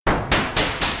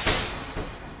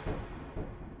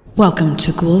Welcome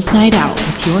to Ghouls Night Out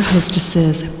with your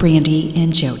hostesses, Brandy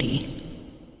and Jody.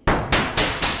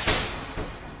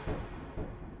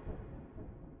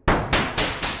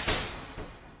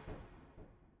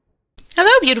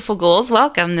 Hello, beautiful ghouls.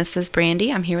 Welcome. This is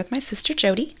Brandy. I'm here with my sister,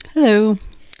 Jody. Hello.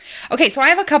 Okay, so I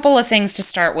have a couple of things to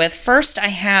start with. First, I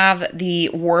have the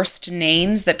worst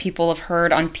names that people have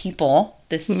heard on People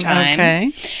this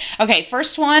time. Okay,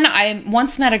 first one, I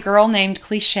once met a girl named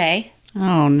Cliche.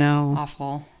 Oh, no.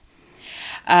 Awful.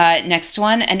 Next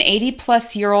one, an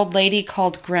 80-plus-year-old lady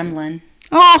called Gremlin.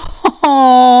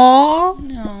 Oh.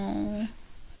 No.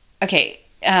 Okay,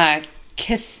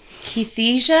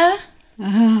 Keithia?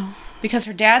 Oh. Because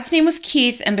her dad's name was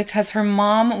Keith and because her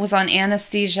mom was on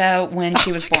anesthesia when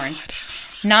she was born. God.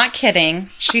 Not kidding.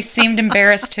 She seemed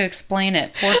embarrassed to explain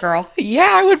it. Poor girl. Yeah,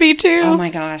 I would be too. Oh my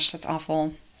gosh, that's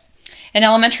awful. In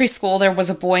elementary school, there was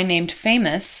a boy named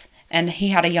Famous, and he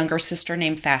had a younger sister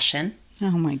named Fashion.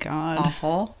 Oh my God.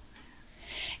 Awful.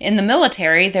 In the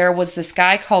military, there was this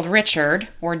guy called Richard,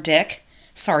 or Dick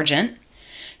Sargent,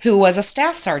 who was a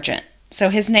staff sergeant. So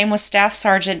his name was Staff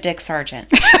Sergeant Dick Sargent.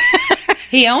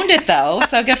 He owned it, though,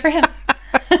 so good for him.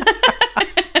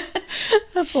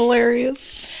 That's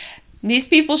hilarious. These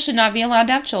people should not be allowed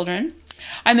to have children.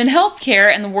 I'm in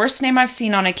healthcare, and the worst name I've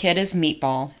seen on a kid is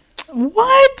Meatball.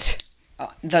 What?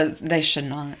 They should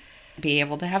not be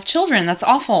able to have children. That's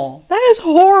awful. That is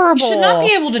horrible. You should not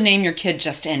be able to name your kid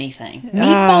just anything.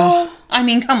 Meatball? I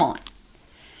mean, come on.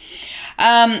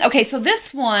 Okay, so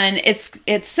this one,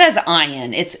 it says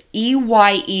Ian. It's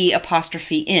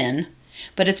EYE''N,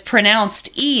 but it's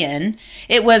pronounced Ian.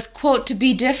 It was, quote, to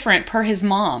be different per his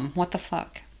mom. What the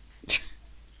fuck?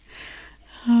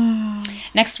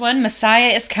 Next one, Messiah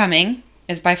is Coming,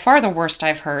 is by far the worst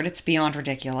I've heard. It's beyond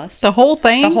ridiculous. The whole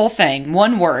thing? The whole thing.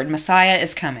 One word, Messiah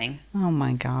is Coming. Oh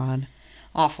my God.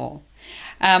 Awful.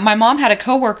 My mom had a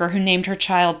coworker who named her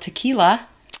child Tequila.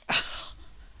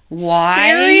 Why?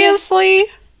 Seriously?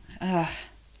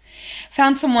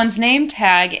 Found someone's name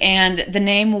tag, and the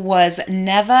name was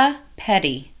Neva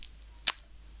Petty.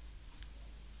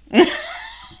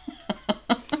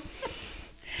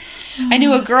 I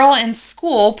knew a girl in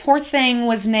school, poor thing,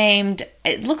 was named,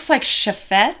 it looks like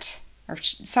Shafet or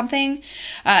something.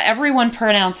 Everyone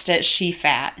pronounced it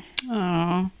She-Fat.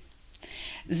 Oh.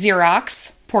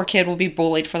 Xerox, poor kid will be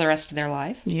bullied for the rest of their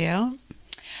life. Yeah.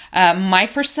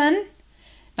 Myferson,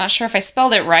 not sure if I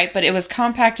spelled it right, but it was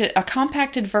a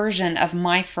compacted version of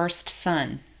My First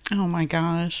Son. Oh my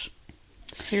gosh.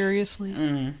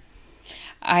 Seriously?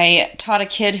 I taught a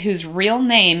kid whose real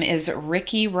name is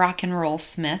Ricky Rock and Roll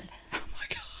Smith. Oh my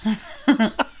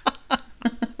God.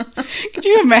 Could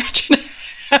you imagine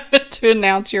having to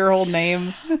announce your whole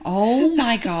name? Oh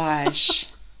my gosh.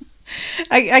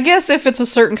 I guess if it's a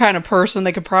certain kind of person,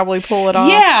 they could probably pull it off.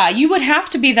 Yeah, you would have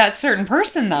to be that certain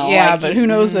person, though. Yeah, but who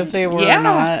knows if they were or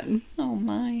not. Oh,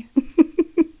 my.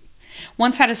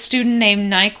 Once had a student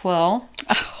named NyQuil.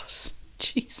 Oh,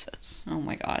 Jesus. Oh,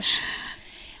 my gosh.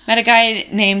 Met a guy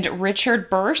named Richard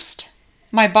Burst.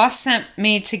 My boss sent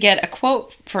me to get a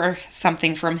quote for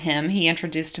something from him. He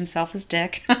introduced himself as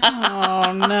Dick.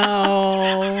 Oh,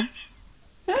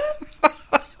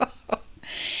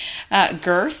 no.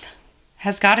 Girth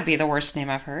has got to be the worst name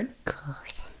I've heard.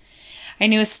 Girth. I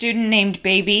knew a student named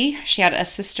Baby. She had a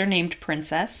sister named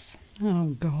Princess.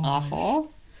 Oh, God.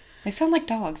 Awful. They sound like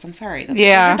dogs. I'm sorry. Those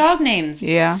are dog names.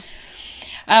 Yeah.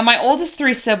 My oldest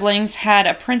three siblings had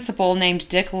a principal named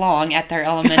Dick Long at their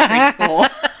elementary school.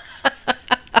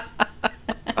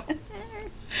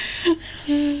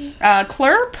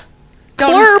 Clerp?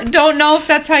 Don't know if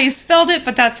that's how you spelled it,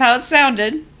 but that's how it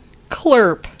sounded.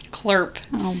 Clerp. Clerp.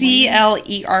 Oh,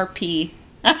 CLERP.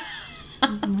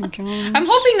 Oh my God. I'm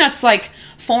hoping that's like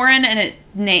foreign and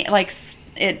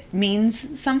it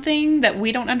means something that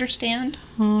we don't understand.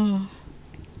 Oh.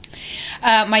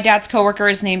 My dad's coworker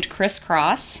is named Criss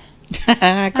Cross.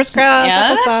 Crisscross.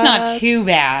 Yeah, that's not too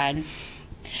bad.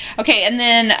 Okay, and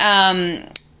then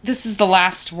this is the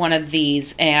last one of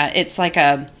these. It's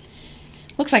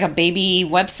looks like a baby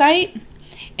website.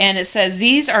 And it says,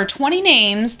 these are 20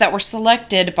 names that were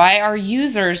selected by our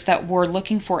users that were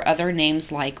looking for other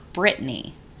names like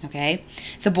Brittany. Okay?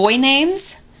 The boy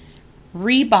names,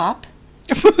 Rebop,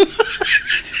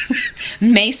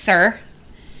 Macer,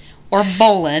 or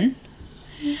Bolin.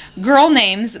 Girl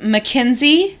names,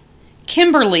 Mackenzie,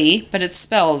 Kimberly, but it's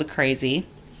spelled crazy,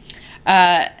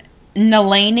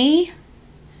 Nalani,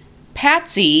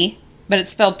 Patsy, but it's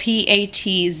spelled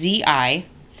Patzi,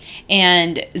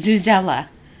 and Zuzella.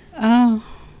 Oh.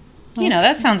 You know,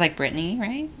 that sounds like Brittany,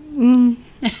 right?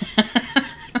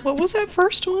 What was that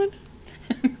first one?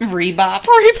 Rebop.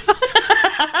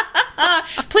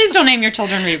 Please don't name your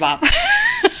children Rebop.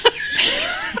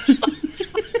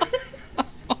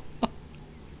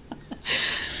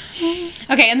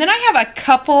 Okay, and then I have a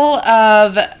couple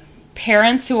of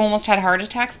parents who almost had heart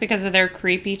attacks because of their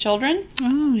creepy children.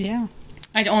 Oh, yeah.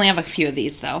 I only have a few of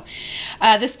these, though.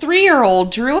 This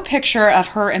 3-year-old drew a picture of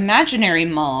her imaginary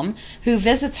mom who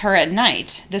visits her at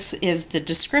night. This is the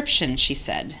description, she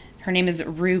said. Her name is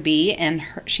Ruby, and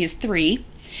she's 3.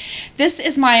 This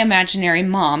is my imaginary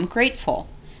mom, grateful.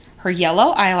 Her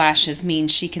yellow eyelashes mean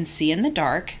she can see in the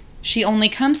dark. She only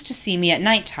comes to see me at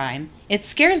nighttime. It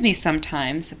scares me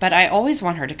sometimes, but I always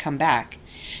want her to come back.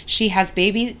 She has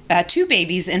 2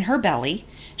 babies in her belly.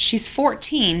 She's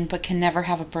 14, but can never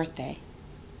have a birthday.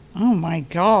 Oh my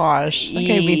gosh. That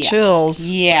gave me chills.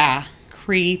 Yeah.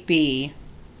 Creepy.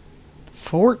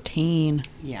 14.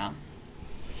 Yeah.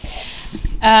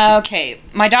 Okay.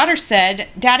 My daughter said,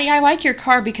 Daddy, I like your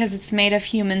car because it's made of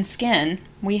human skin.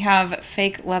 We have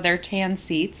fake leather tan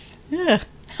seats. Yeah.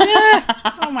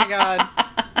 Oh my God.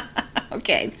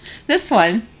 Okay. This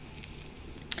one.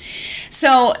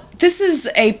 So this is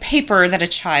a paper that a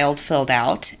child filled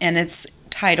out, and it's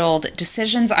titled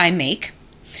Decisions I Make.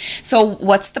 So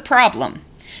what's the problem?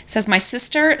 It says, my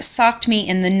sister socked me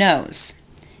in the nose.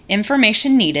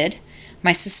 Information needed.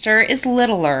 My sister is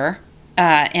littler,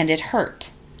 and it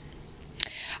hurt.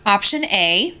 Option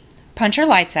A, punch her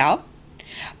lights out.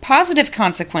 Positive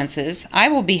consequences, I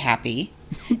will be happy.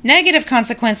 Negative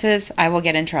consequences, I will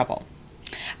get in trouble.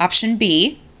 Option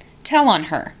B, tell on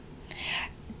her.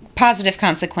 Positive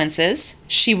consequences,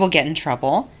 she will get in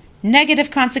trouble.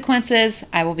 Negative consequences,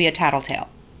 I will be a tattletale.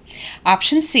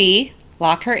 Option C,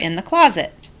 lock her in the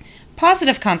closet.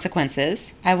 Positive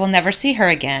consequences, I will never see her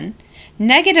again.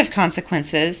 Negative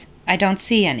consequences, I don't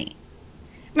see any.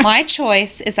 My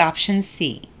choice is option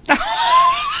C.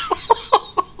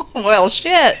 Well,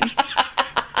 shit.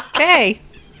 Okay.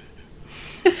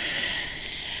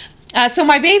 So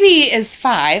my baby is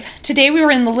 5. Today we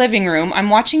were in the living room. I'm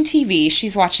watching TV.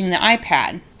 She's watching the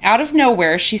iPad. Out of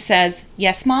nowhere, she says,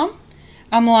 yes, Mom?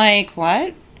 I'm like,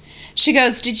 what? She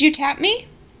goes, did you tap me?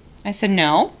 I said,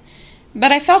 no.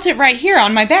 But I felt it right here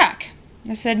on my back.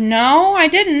 I said, no, I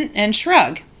didn't, and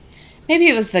shrug. Maybe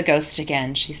it was the ghost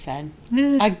again, she said.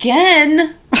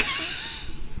 Again?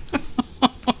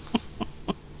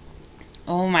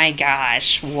 Oh my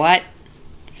gosh, what?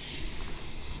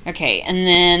 Okay, and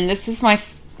then this is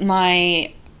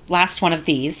my last one of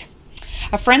these.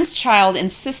 A friend's child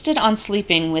insisted on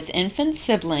sleeping with infant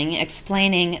sibling,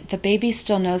 explaining, the baby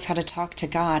still knows how to talk to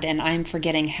God, and I'm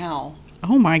forgetting how.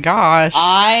 Oh my gosh.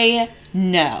 I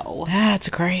know. That's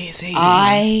crazy.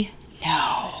 I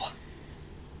know.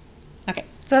 Okay,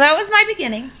 so that was my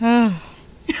beginning. Oh.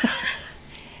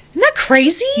 Isn't that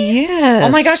crazy? Yes.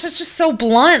 Oh my gosh, that's just so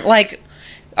blunt. Like,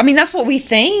 I mean, that's what we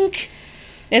think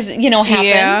is,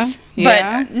 happens.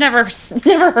 Yeah. But never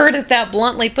heard it that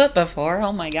bluntly put before.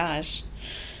 Oh my gosh.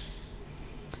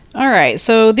 All right,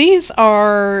 so these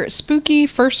are spooky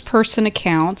first-person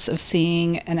accounts of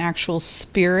seeing an actual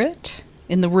spirit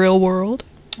in the real world.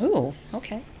 Ooh,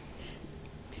 okay.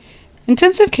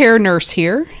 Intensive care nurse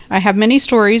here. I have many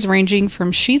stories ranging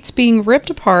from sheets being ripped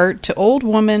apart to old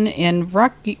women in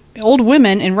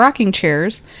rocking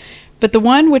chairs, but the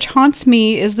one which haunts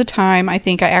me is the time I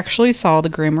think I actually saw the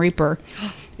Grim Reaper.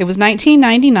 It was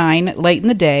 1999, late in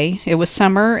the day. It was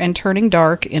summer and turning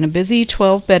dark in a busy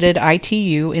 12-bedded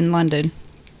ITU in London.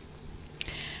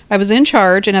 I was in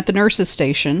charge and at the nurses'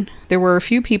 station. There were a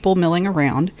few people milling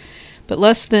around, but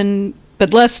less than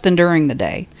during the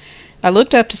day. I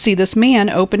looked up to see this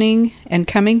man opening and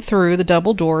coming through the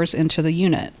double doors into the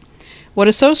unit. What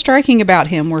is so striking about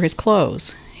him were his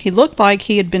clothes. He looked like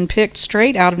he had been picked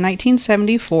straight out of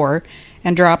 1974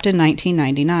 and dropped in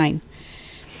 1999.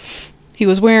 He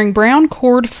was wearing brown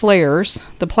cord flares,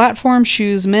 the platform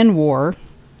shoes men wore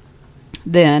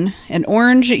then, an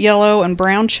orange, yellow, and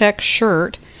brown check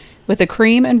shirt with a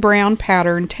cream and brown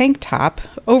pattern tank top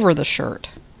over the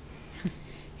shirt.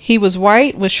 He was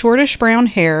white with shortish brown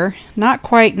hair, not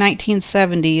quite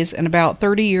 1970s and about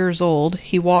 30 years old.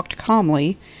 He walked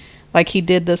calmly, like he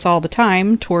did this all the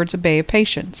time, towards a bay of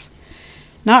patients.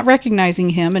 Not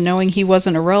recognizing him and knowing he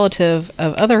wasn't a relative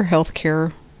of other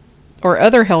healthcare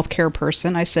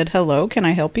person, I said, hello, can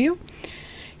I help you?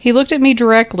 He looked at me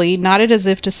directly, nodded as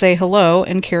if to say hello,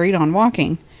 and carried on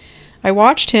walking. I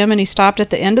watched him, and he stopped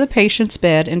at the end of the patient's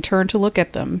bed and turned to look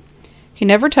at them. He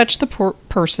never touched the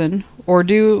person or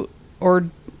do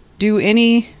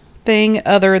anything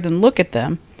other than look at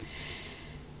them.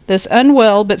 This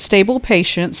unwell but stable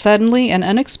patient suddenly and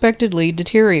unexpectedly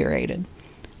deteriorated.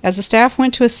 As the staff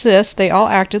went to assist, they all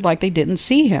acted like they didn't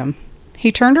see him.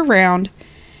 He turned around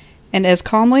and as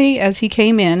calmly as he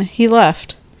came in, he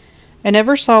left. I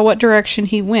never saw what direction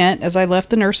he went as I left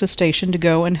the nurse's station to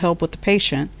go and help with the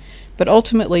patient, but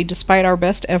ultimately, despite our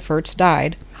best efforts,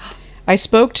 died. I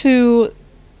spoke to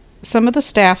some of the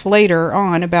staff later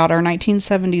on about our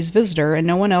 1970s visitor, and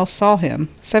no one else saw him.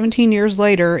 17 years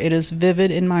later, it is vivid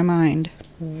in my mind.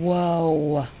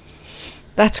 Whoa.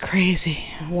 That's crazy.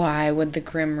 Why would the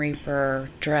Grim Reaper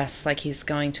dress like he's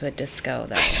going to a disco?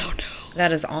 I don't know.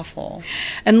 That is awful.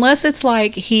 Unless it's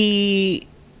like he's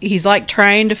like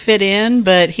trying to fit in,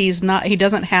 but he's not. He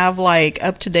doesn't have like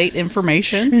up to date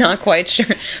information. Not quite sure.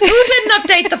 Who didn't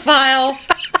update the file?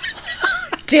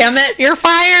 Damn it! You're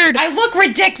fired. I look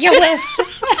ridiculous,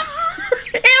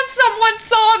 and someone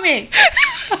saw me.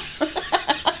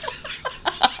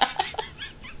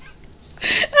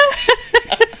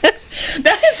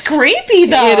 That is creepy,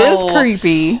 though. It is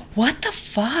creepy. What the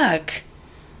fuck?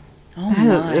 Oh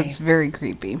my! It's very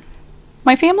creepy.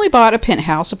 My family bought a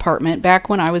penthouse apartment back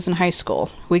when I was in high school.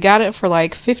 We got it for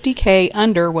like $50K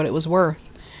under what it was worth.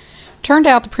 Turned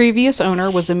out the previous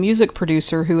owner was a music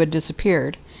producer who had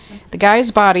disappeared. The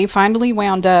guy's body finally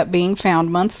wound up being found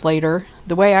months later.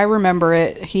 The way I remember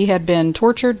it, he had been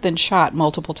tortured then shot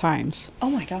multiple times. Oh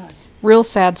my God. Real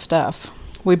sad stuff.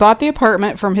 We bought the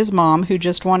apartment from his mom, who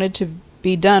just wanted to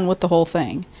be done with the whole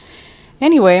thing.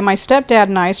 Anyway, my stepdad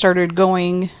and I started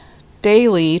going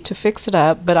daily to fix it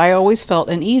up, but I always felt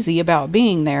uneasy about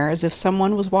being there, as if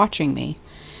someone was watching me.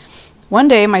 One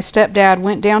day, my stepdad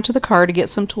went down to the car to get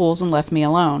some tools and left me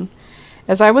alone.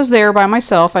 As I was there by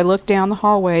myself, I looked down the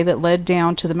hallway that led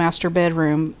down to the master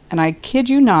bedroom, and I kid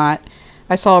you not,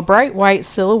 I saw a bright white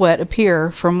silhouette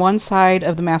appear from one side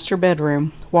of the master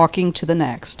bedroom, walking to the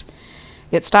next.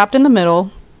 It stopped in the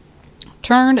middle,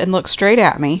 turned and looked straight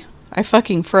at me. I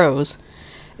fucking froze.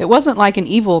 It wasn't like an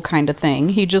evil kind of thing.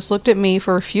 He just looked at me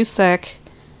for a few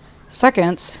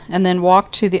seconds and then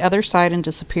walked to the other side and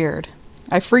disappeared.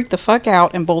 I freaked the fuck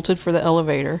out and bolted for the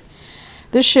elevator.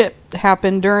 This shit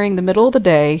happened during the middle of the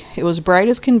day. It was bright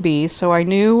as can be, so I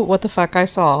knew what the fuck I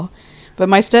saw, but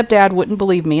my stepdad wouldn't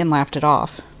believe me and laughed it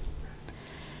off.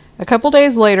 A couple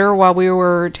days later, while we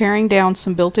were tearing down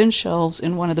some built-in shelves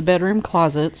in one of the bedroom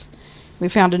closets, we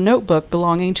found a notebook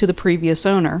belonging to the previous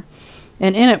owner,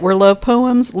 and in it were love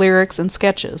poems, lyrics, and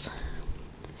sketches.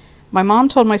 My mom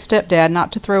told my stepdad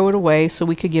not to throw it away so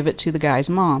we could give it to the guy's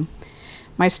mom.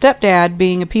 My stepdad,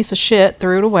 being a piece of shit,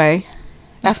 threw it away.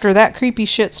 After that creepy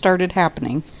shit started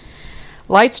happening.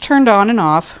 Lights turned on and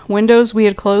off. Windows we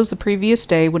had closed the previous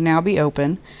day would now be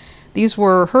open. These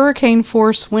were hurricane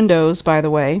force windows, by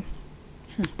the way,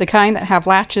 the kind that have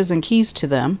latches and keys to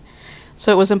them,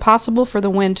 so it was impossible for the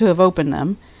wind to have opened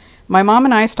them. My mom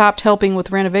and I stopped helping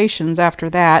with renovations after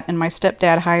that, and my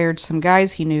stepdad hired some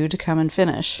guys he knew to come and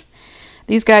finish.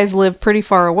 These guys lived pretty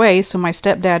far away, so my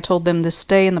stepdad told them to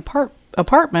stay in the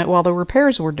apartment while the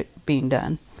repairs were being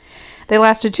done. They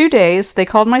lasted 2 days. They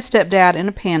called my stepdad in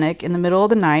a panic in the middle of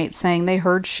the night, saying they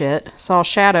heard shit, saw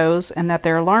shadows, and that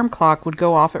their alarm clock would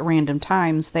go off at random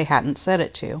times they hadn't set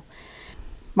it to.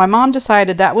 My mom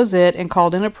decided that was it and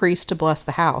called in a priest to bless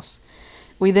the house.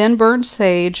 We then burned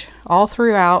sage all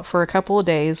throughout for a couple of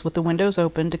days with the windows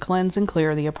open to cleanse and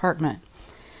clear the apartment.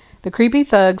 The creepy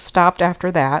thugs stopped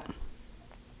after that.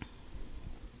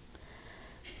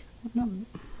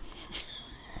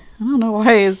 I don't know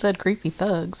why it said creepy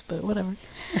thugs, but whatever.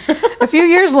 A few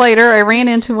years later, I ran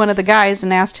into one of the guys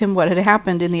and asked him what had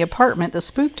happened in the apartment that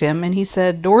spooked him, and he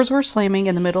said doors were slamming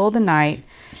in the middle of the night,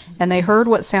 and they heard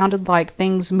what sounded like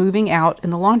things moving out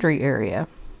in the laundry area.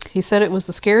 He said it was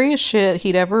the scariest shit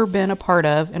he'd ever been a part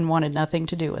of and wanted nothing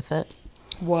to do with it.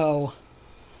 Whoa.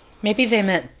 Maybe they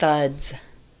meant thuds.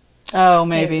 Oh,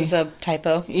 maybe. It was a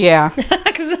typo. Yeah.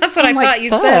 Because that's what I'm I like, thought you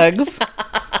thugs? said.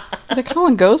 They're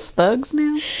calling ghosts thugs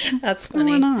now? That's What's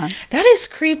funny. going on? That is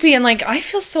creepy, and like I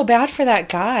feel so bad for that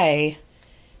guy.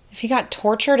 If he got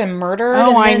tortured and murdered. Oh,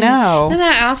 and I know. Then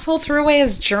that asshole threw away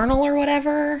his journal or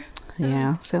whatever.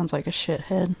 Yeah, sounds like a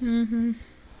shithead. Mm-hmm.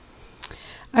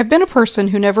 I've been a person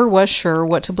who never was sure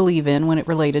what to believe in when it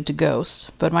related to ghosts,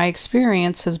 but my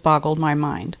experience has boggled my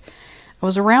mind. I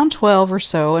was around 12 or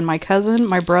so, and my cousin,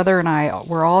 my brother, and I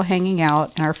were all hanging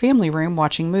out in our family room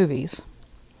watching movies.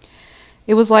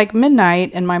 It was like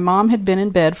midnight, and my mom had been in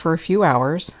bed for a few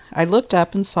hours. I looked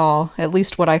up and saw, at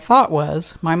least what I thought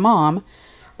was, my mom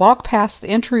walk past the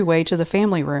entryway to the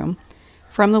family room,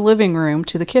 from the living room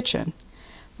to the kitchen.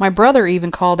 My brother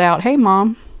even called out, "Hey,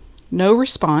 Mom." No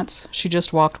response. She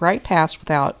just walked right past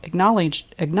without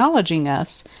acknowledging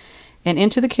us and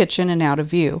into the kitchen and out of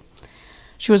view.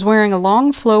 She was wearing a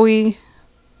long, flowy,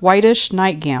 whitish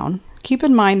nightgown. Keep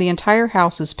in mind the entire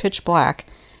house is pitch black,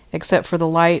 except for the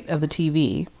light of the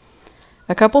TV.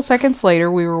 A couple seconds later,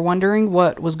 we were wondering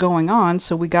what was going on,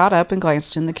 so we got up and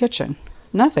glanced in the kitchen.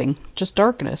 Nothing, just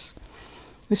darkness.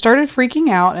 We started freaking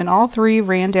out, and all three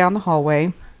ran down the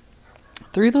hallway,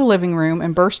 through the living room,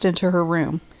 and burst into her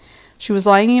room. She was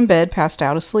lying in bed, passed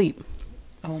out asleep.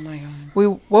 Oh my God. We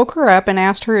woke her up and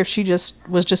asked her if she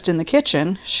was just in the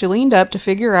kitchen. She leaned up to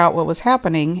figure out what was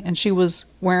happening, and she was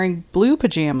wearing blue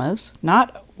pajamas,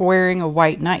 not wearing a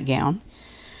white nightgown.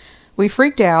 We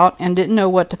freaked out and didn't know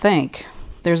what to think.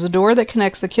 There's a door that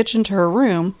connects the kitchen to her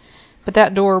room, but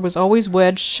that door was always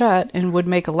wedged shut and would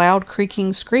make a loud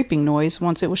creaking, scraping noise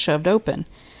once it was shoved open.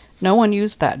 No one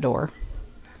used that door.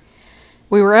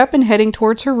 We were up and heading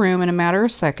towards her room in a matter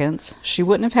of seconds. She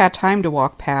wouldn't have had time to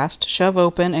walk past, shove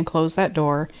open and close that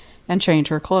door, and change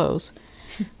her clothes.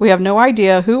 We have no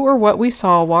idea who or what we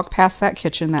saw walk past that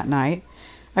kitchen that night.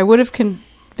 I would have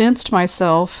convinced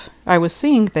myself I was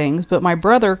seeing things, but my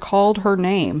brother called her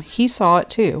name. He saw it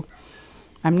too.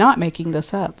 I'm not making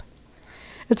this up.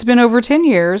 It's been over 10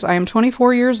 years. I am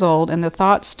 24 years old, and the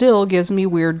thought still gives me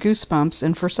weird goosebumps,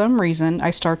 and for some reason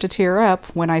I start to tear up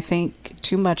when I think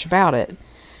too much about it.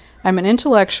 I'm an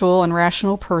intellectual and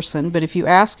rational person, but if you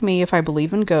ask me if I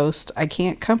believe in ghosts, I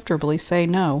can't comfortably say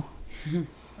no.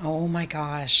 Oh my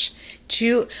gosh.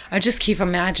 I just keep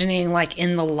imagining, like,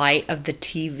 in the light of the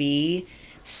TV,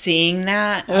 seeing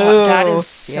that. Oh, that is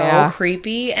so yeah.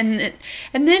 creepy. And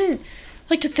then,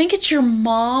 like, to think it's your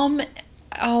mom.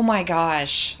 Oh my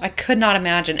gosh. I could not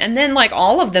imagine. And then, like,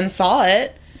 all of them saw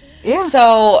it. Yeah.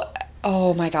 So,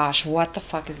 oh my gosh, what the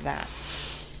fuck is that?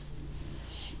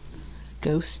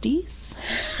 Ghosties?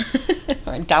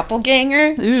 Or a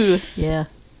doppelganger? Ooh, yeah.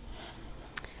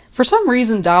 For some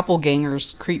reason,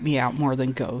 doppelgangers creep me out more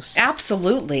than ghosts.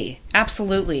 Absolutely.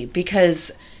 Absolutely.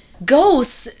 Because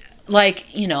ghosts,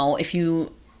 like, you know, if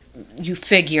you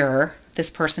figure this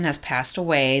person has passed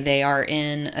away, they are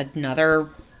in another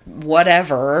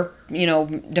whatever, you know,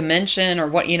 dimension or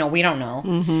what, you know, we don't know.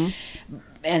 Mm-hmm.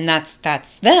 And that's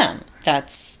them.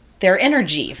 That's their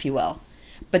energy, if you will.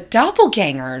 But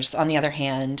doppelgangers, on the other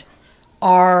hand,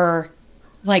 are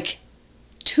like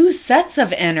two sets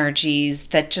of energies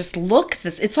that just look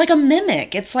this. It's like a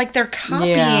mimic. It's like they're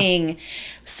copying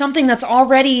something that's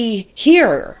already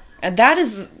here. And that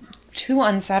is too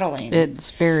unsettling.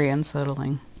 It's very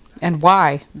unsettling. And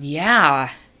why? Yeah.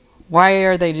 Why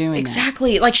are they doing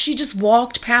exactly. Like, she just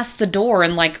walked past the door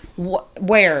and, like,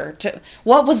 where?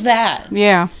 What was that?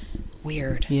 Yeah.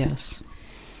 Weird. Yes.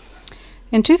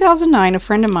 In 2009, a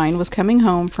friend of mine was coming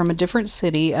home from a different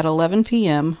city at 11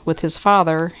 p.m. with his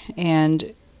father,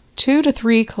 and 2 to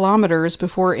 3 kilometers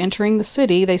before entering the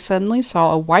city, they suddenly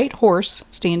saw a white horse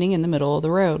standing in the middle of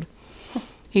the road.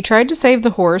 He tried to save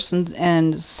the horse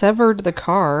and severed the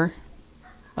car.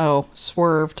 Oh,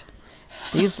 swerved.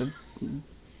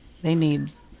 They need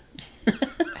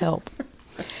help.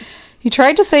 He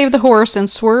tried to save the horse and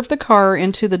swerved the car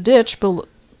into the ditch below.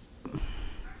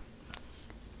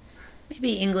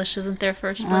 Maybe English isn't their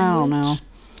first language. I don't know.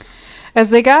 As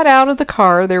they got out of the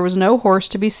car, there was no horse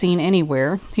to be seen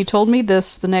anywhere. He told me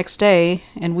this the next day,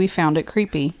 and we found it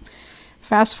creepy.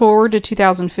 Fast forward to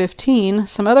 2015,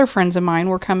 some other friends of mine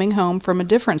were coming home from a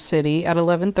different city at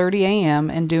 11:30 a.m.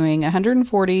 and doing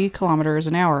 140 kilometers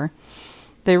an hour.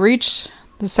 They reached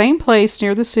the same place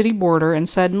near the city border and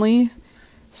suddenly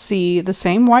see the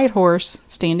same white horse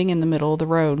standing in the middle of the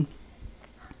road.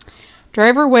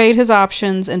 Driver weighed his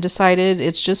options and decided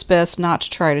it's just best not to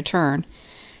try to turn.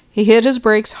 He hit his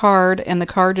brakes hard and the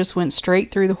car just went straight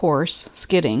through the horse,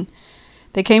 skidding.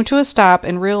 They came to a stop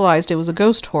and realized it was a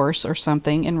ghost horse or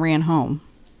something and ran home.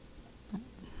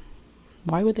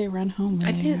 Why would they run home?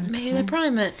 I think maybe they probably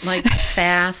meant, like,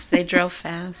 fast. They drove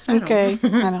fast. I don't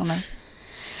know. I don't know.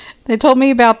 They told me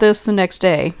about this the next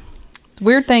day. The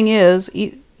weird thing is,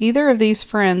 either of these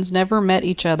friends never met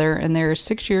each other, and there is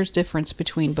 6 years difference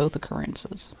between both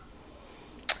occurrences.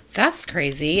 That's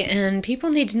crazy, and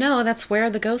people need to know that's where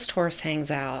the ghost horse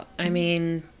hangs out. I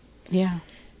mean, yeah,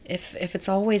 if it's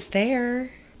always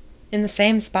there in the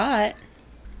same spot,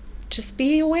 just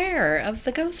be aware of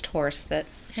the ghost horse that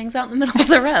hangs out in the middle of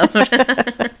the road.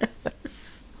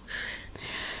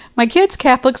 My kid's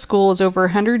Catholic school is over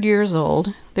 100 years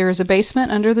old. There is a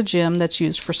basement under the gym that's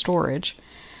used for storage.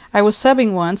 I was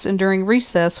subbing once, and during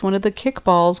recess, one of the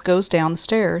kickballs goes down the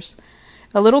stairs.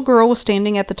 A little girl was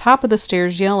standing at the top of the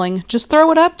stairs yelling, "Just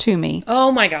throw it up to me."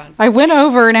 Oh my God. I went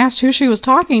over and asked who she was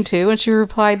talking to, and she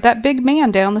replied, "That big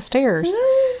man down the stairs."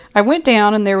 I went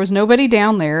down, and there was nobody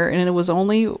down there, and there was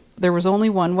only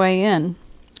one way in.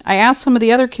 I asked some of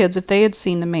the other kids if they had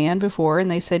seen the man before,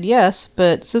 and they said yes,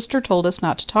 but Sister told us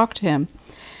not to talk to him.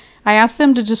 I asked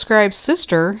them to describe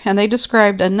sister, and they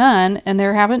described a nun, and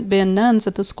there haven't been nuns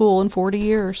at the school in 40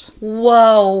 years.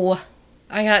 Whoa.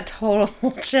 I got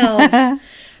total chills.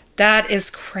 That is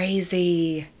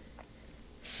crazy.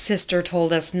 Sister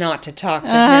told us not to talk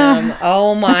to him.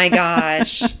 Oh my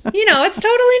gosh. It's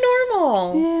totally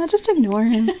normal. Yeah, just ignore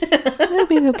him. It'll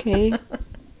be okay.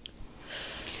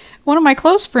 One of my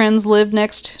close friends lived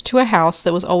next to a house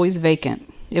that was always vacant.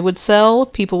 It would sell,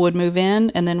 people would move in,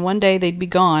 and then one day they'd be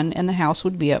gone and the house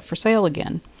would be up for sale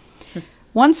again.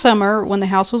 One summer, when the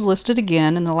house was listed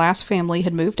again and the last family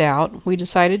had moved out, we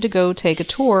decided to go take a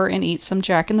tour and eat some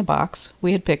Jack in the Box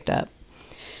we had picked up.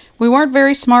 We weren't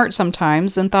very smart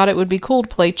sometimes and thought it would be cool to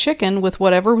play chicken with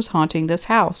whatever was haunting this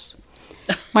house.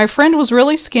 My friend was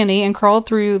really skinny and crawled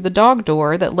through the dog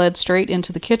door that led straight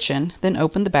into the kitchen, then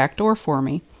opened the back door for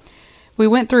me. We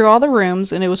went through all the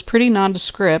rooms, and it was pretty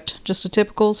nondescript, just a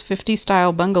typical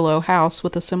 50s-style bungalow house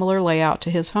with a similar layout to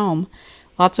his home,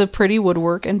 lots of pretty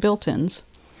woodwork and built-ins.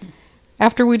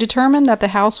 After we determined that the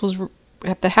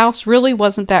house really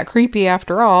wasn't that creepy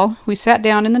after all, we sat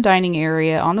down in the dining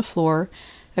area on the floor,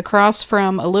 across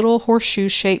from a little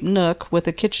horseshoe-shaped nook with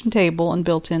a kitchen table and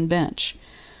built-in bench.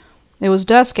 It was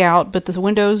dusk out, but the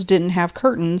windows didn't have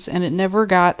curtains, and it never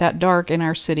got that dark in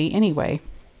our city anyway.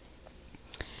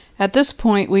 At this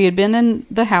point, we had been in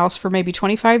the house for maybe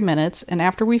 25 minutes, and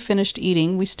after we finished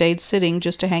eating, we stayed sitting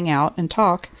just to hang out and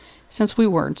talk, since we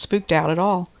weren't spooked out at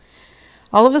all.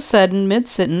 All of a sudden,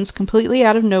 mid-sentence, completely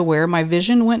out of nowhere, my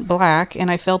vision went black,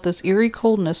 and I felt this eerie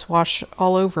coldness wash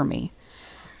all over me.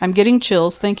 I'm getting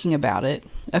chills thinking about it.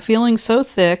 A feeling so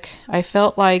thick, I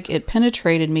felt like it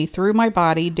penetrated me through my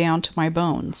body down to my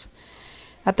bones.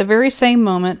 At the very same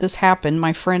moment this happened,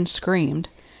 my friend screamed.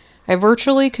 I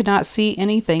virtually could not see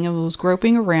anything and was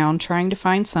groping around trying to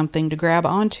find something to grab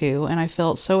onto, and I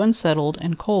felt so unsettled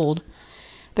and cold.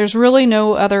 There's really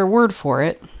no other word for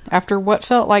it. After what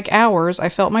felt like hours, I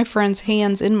felt my friend's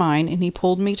hands in mine, and he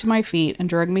pulled me to my feet and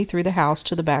dragged me through the house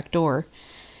to the back door.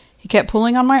 He kept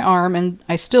pulling on my arm, and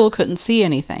I still couldn't see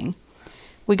anything.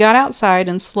 We got outside,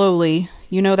 and slowly,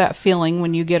 you know that feeling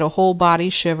when you get a whole body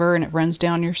shiver and it runs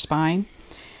down your spine?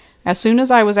 As soon as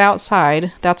I was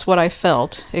outside, that's what I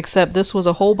felt, except this was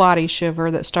a whole body shiver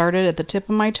that started at the tip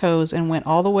of my toes and went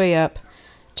all the way up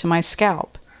to my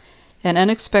scalp. And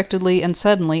unexpectedly and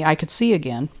suddenly I could see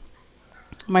again.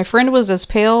 My friend was as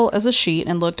pale as a sheet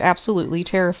and looked absolutely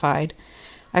terrified.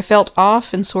 I felt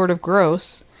off and sort of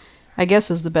gross, I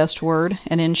guess is the best word,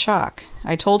 and in shock.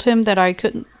 I told him that I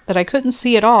couldn't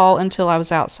see at all until I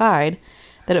was outside,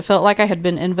 that it felt like I had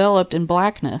been enveloped in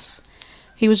blackness.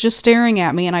 He was just staring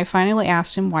at me, and I finally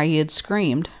asked him why he had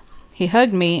screamed. He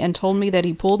hugged me and told me that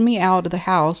he pulled me out of the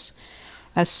house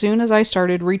as soon as I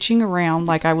started reaching around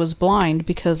like I was blind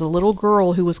because a little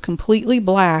girl who was completely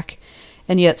black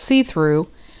and yet see-through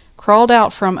crawled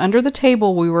out from under the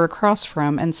table we were across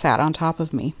from and sat on top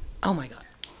of me. Oh my God.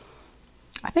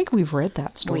 I think we've read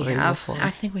that story before.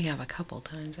 I think we have a couple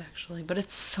times, actually, but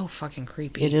it's so fucking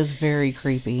creepy. It is very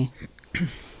creepy.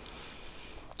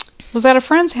 Was at a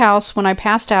friend's house when I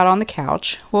passed out on the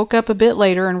couch, woke up a bit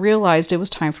later and realized it was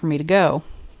time for me to go.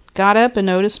 Got up and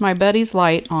noticed my buddy's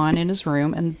light on in his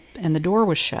room and the door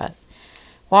was shut.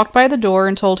 Walked by the door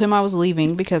and told him I was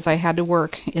leaving because I had to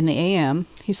work in the AM.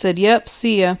 He said, "Yep,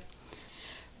 see ya."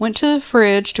 Went to the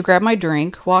fridge to grab my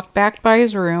drink, walked back by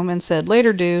his room and said,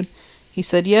 "Later, dude." He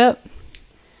said, "Yep."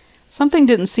 Something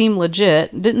didn't seem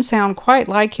legit, didn't sound quite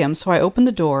like him, so I opened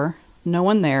the door. No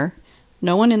one there.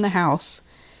 No one in the house.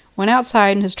 Went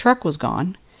outside and his truck was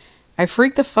gone. I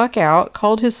freaked the fuck out,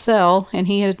 called his cell, and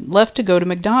he had left to go to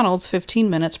McDonald's 15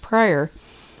 minutes prior.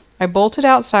 I bolted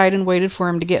outside and waited for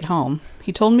him to get home.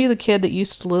 He told me the kid that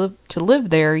used to live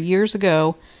there years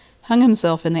ago hung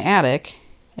himself in the attic,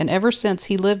 and ever since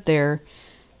he lived there,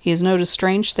 he has noticed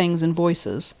strange things and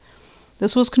voices.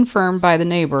 This was confirmed by the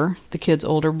neighbor, the kid's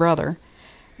older brother.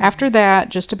 After that,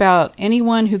 just about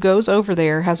anyone who goes over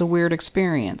there has a weird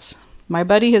experience. My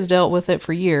buddy has dealt with it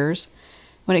for years.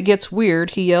 When it gets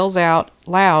weird, he yells out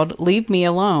loud, "Leave me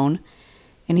alone,"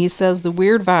 and he says the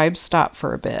weird vibes stop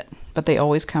for a bit, but they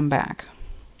always come back.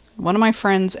 One of my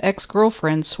friend's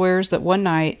ex-girlfriends swears that one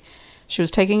night she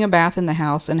was taking a bath in the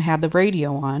house and had the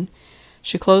radio on.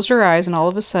 She closed her eyes and all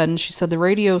of a sudden she said the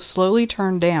radio slowly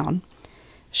turned down.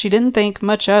 She didn't think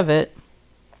much of it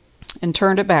and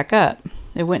turned it back up.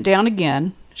 It went down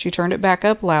again. She turned it back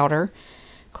up louder,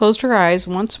 closed her eyes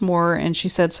once more, and she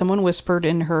said someone whispered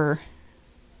in her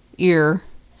ear,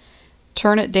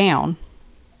 "Turn it down."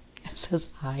 It says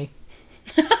 "I."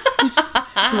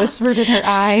 Whispered in her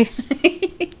eye.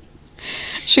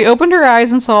 She opened her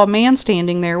eyes and saw a man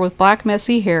standing there with black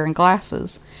messy hair and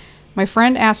glasses. My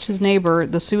friend asked his neighbor,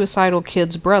 the suicidal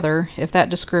kid's brother, if that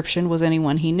description was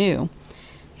anyone he knew.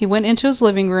 He went into his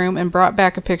living room and brought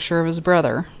back a picture of his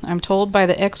brother. I'm told by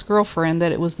the ex-girlfriend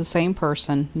that it was the same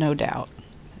person, no doubt.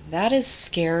 That is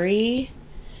scary.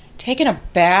 Taking a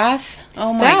bath?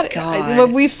 Oh my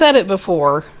God. We've said it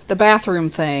before. The bathroom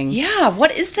thing. Yeah,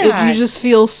 what is that? You just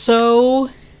feel so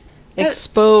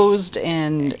exposed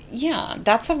and... Yeah,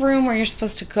 that's a room where you're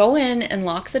supposed to go in and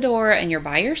lock the door and you're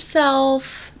by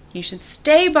yourself. You should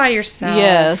stay by yourself.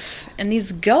 Yes. And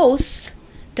these ghosts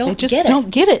don't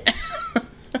get it.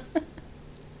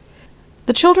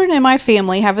 The children in my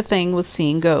family have a thing with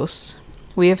seeing ghosts.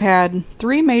 We have had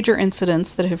 3 major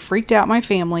incidents that have freaked out my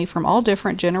family from all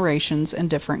different generations and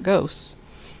different ghosts.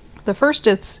 The first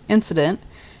incident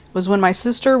was when my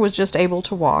sister was just able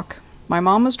to walk. My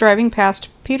mom was driving past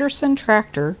Peterson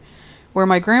Tractor, where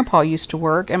my grandpa used to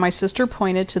work, and my sister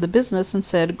pointed to the business and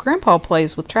said, "Grandpa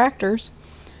plays with tractors."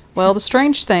 Well, the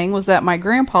strange thing was that my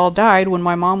grandpa died when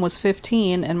my mom was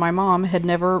 15, and my mom had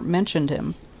never mentioned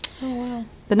him. Oh, wow.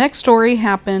 The next story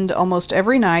happened almost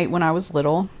every night when I was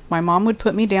little. My mom would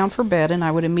put me down for bed, and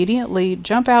I would immediately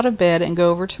jump out of bed and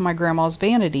go over to my grandma's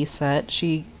vanity set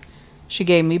she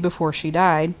gave me before she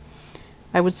died.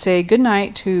 I would say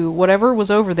goodnight to whatever was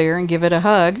over there and give it a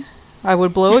hug. I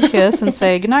would blow a kiss and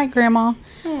say, "Goodnight, Grandma."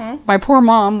 Aww. My poor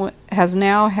mom has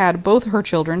now had both her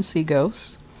children see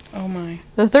ghosts. Oh, my.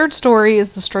 The third story is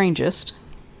the strangest.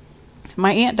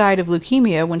 My aunt died of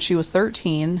leukemia when she was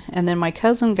 13, and then my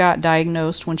cousin got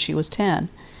diagnosed when she was 10.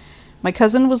 My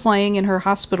cousin was laying in her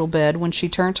hospital bed when she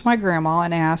turned to my grandma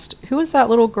and asked, "Who is that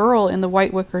little girl in the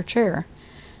white wicker chair?"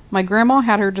 My grandma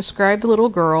had her describe the little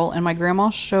girl, and my grandma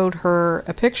showed her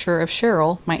a picture of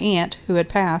Cheryl, my aunt, who had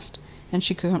passed, and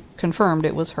she confirmed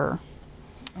it was her.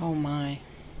 Oh, my.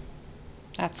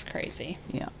 That's crazy.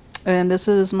 Yeah. And this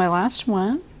is my last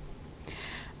one.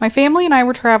 My family and I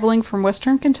were traveling from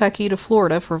western Kentucky to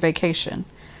Florida for vacation.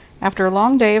 After a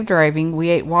long day of driving, we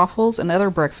ate waffles and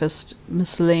other breakfast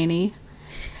miscellany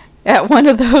at one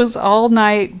of those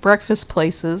all-night breakfast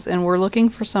places and were looking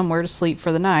for somewhere to sleep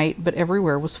for the night, but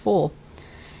everywhere was full.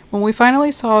 When we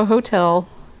finally saw a hotel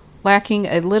lacking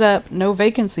a lit-up no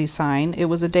vacancy sign, it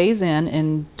was a Days Inn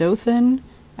in Dothan,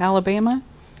 Alabama.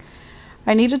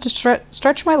 I needed to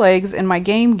stretch my legs and my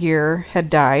game gear had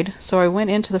died, so I went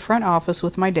into the front office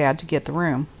with my dad to get the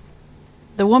room.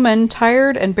 The woman,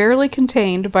 tired and barely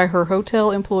contained by her hotel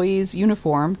employee's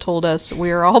uniform, told us we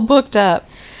are all booked up,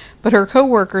 but her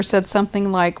coworker said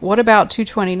something like, "What about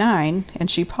 229?"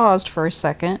 And she paused for a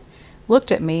second,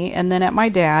 looked at me, and then at my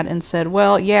dad and said,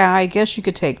 "Well, yeah, I guess you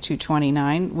could take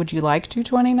 229. Would you like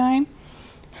 229?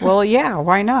 Well, yeah,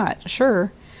 why not?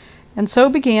 Sure. And so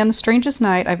began the strangest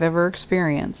night I've ever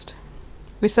experienced.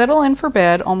 We settle in for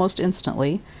bed almost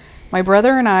instantly, my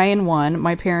brother and I in one,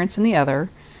 my parents in the other.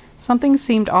 Something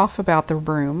seemed off about the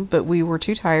room, but we were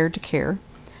too tired to care.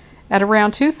 At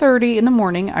around 2:30 in the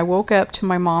morning, I woke up to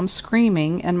my mom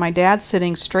screaming and my dad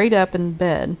sitting straight up in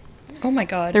bed. Oh, my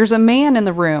God. "There's a man in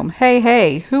the room.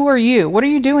 Hey, who are you? What are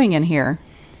you doing in here?"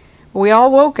 We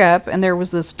all woke up, and there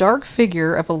was this dark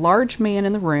figure of a large man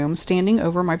in the room standing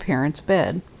over my parents'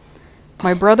 bed.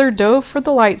 My brother dove for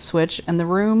the light switch, and the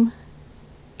room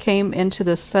came into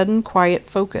this sudden quiet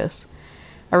focus.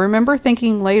 I remember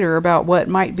thinking later about what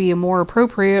might be a more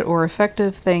appropriate or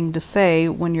effective thing to say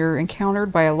when you're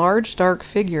encountered by a large dark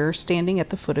figure standing at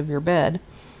the foot of your bed.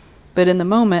 But in the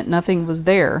moment, nothing was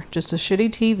there, just a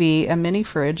shitty TV, a mini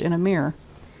fridge, and a mirror.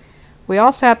 We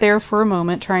all sat there for a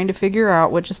moment trying to figure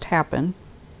out what just happened.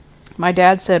 My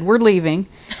dad said, "We're leaving,"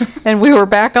 and we were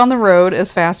back on the road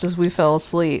as fast as we fell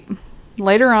asleep.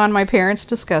 Later on, my parents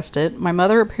discussed it. My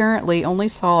mother apparently only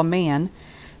saw a man.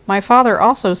 My father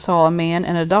also saw a man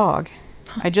and a dog.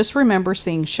 I just remember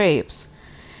seeing shapes.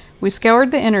 We scoured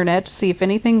the internet to see if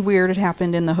anything weird had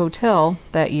happened in the hotel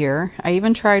that year. I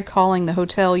even tried calling the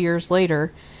hotel years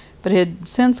later, but it had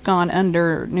since gone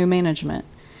under new management.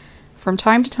 From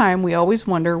time to time, we always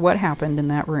wonder what happened in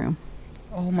that room.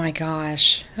 Oh, my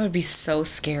gosh. That would be so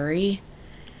scary.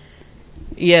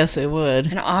 Yes, it would.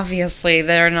 And obviously,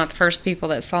 they're not the first people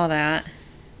that saw that.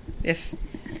 If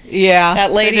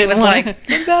that lady was like,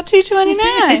 "What about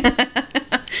 229?"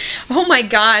 Oh my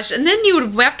gosh. And then you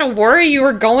would have to worry you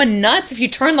were going nuts if you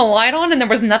turned the light on and there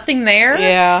was nothing there.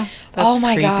 Yeah. Oh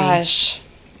my gosh.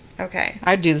 Okay.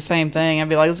 I'd do the same thing. I'd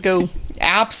be like, "Let's go."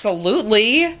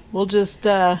 Absolutely. We'll just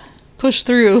push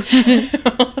through.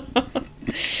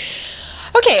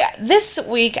 Okay, this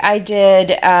week I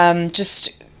did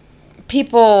just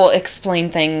people explain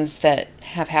things that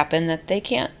have happened that they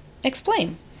can't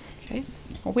explain. Okay.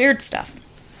 Weird stuff.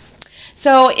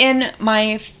 So in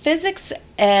my physics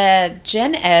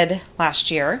gen ed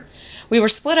last year, we were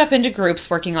split up into groups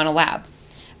working on a lab.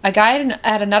 A guy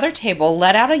at another table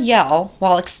let out a yell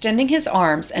while extending his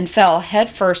arms and fell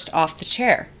headfirst off the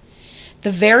chair.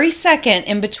 The very second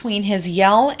in between his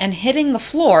yell and hitting the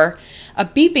floor, a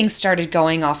beeping started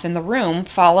going off in the room,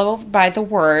 followed by the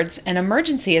words, "An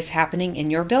emergency is happening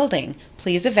in your building.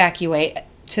 Please evacuate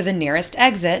to the nearest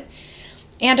exit,"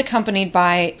 and accompanied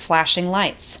by flashing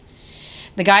lights.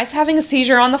 The guy's having a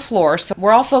seizure on the floor, so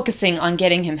we're all focusing on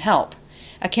getting him help.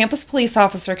 A campus police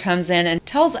officer comes in and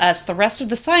tells us the rest of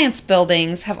the science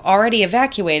buildings have already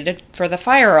evacuated for the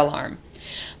fire alarm.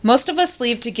 Most of us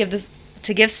leave to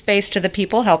give space to the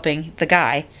people helping the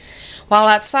guy. While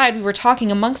outside, we were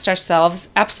talking amongst ourselves,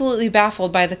 absolutely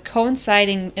baffled by the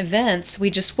coinciding events we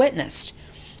just witnessed.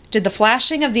 Did the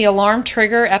flashing of the alarm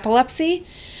trigger epilepsy?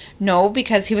 No,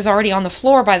 because he was already on the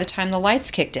floor by the time the lights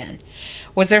kicked in.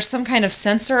 Was there some kind of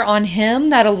sensor on him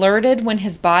that alerted when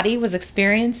his body was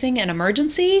experiencing an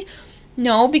emergency?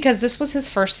 No, because this was his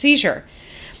first seizure.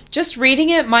 Just reading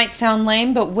it might sound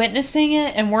lame, but witnessing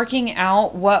it and working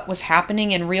out what was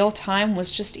happening in real time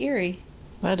was just eerie.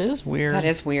 That is weird. That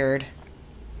is weird.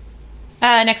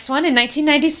 Next one. In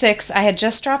 1996, I had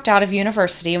just dropped out of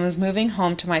university and was moving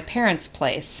home to my parents'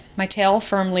 place, my tail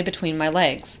firmly between my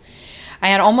legs. I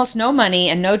had almost no money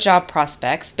and no job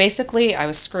prospects. Basically, I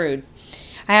was screwed.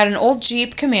 I had an old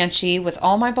Jeep Comanche with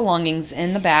all my belongings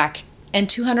in the back and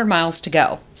 200 miles to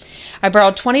go. I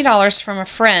borrowed $20 from a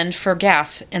friend for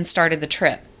gas and started the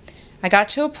trip. I got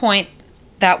to a point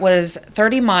that was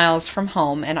 30 miles from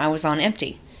home and I was on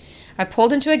empty. I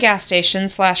pulled into a gas station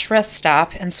 / rest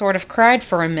stop and sort of cried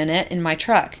for a minute in my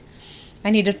truck. I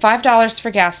needed $5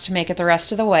 for gas to make it the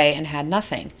rest of the way and had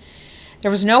nothing. There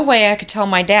was no way I could tell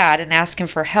my dad and ask him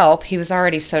for help. He was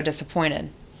already so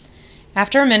disappointed.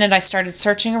 After a minute, I started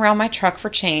searching around my truck for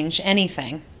change,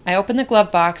 anything. I opened the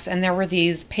glove box and there were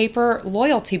these paper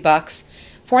loyalty bucks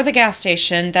for the gas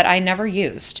station that I never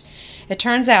used. It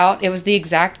turns out it was the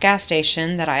exact gas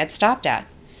station that I had stopped at.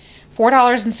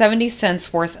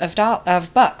 $4.70 worth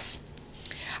of bucks.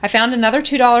 I found another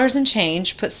 $2 in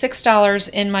change, put $6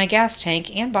 in my gas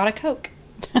tank, and bought a Coke.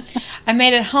 I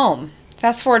made it home.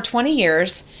 Fast forward 20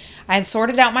 years, I had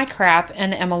sorted out my crap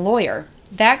and am a lawyer.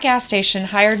 That gas station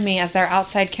hired me as their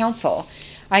outside counsel.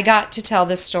 I got to tell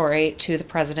this story to the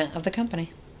president of the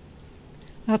company.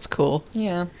 That's cool.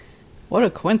 Yeah. What a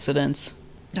coincidence.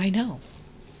 I know.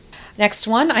 Next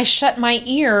one, I shut my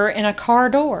ear in a car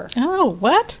door. Oh,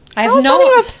 what? How is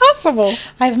that even possible?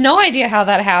 I have no idea how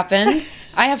that happened.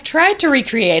 I have tried to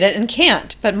recreate it and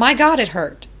can't, but my God, it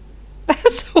hurt.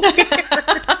 That's weird.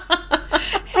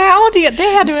 How do you?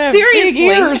 They had to have big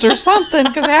ears or something,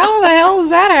 because how the hell does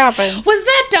that happen? Was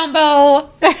that Dumbo?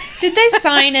 Did they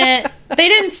sign it? They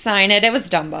didn't sign it. It was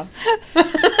Dumbo.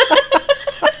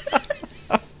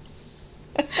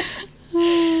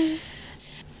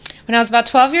 When I was about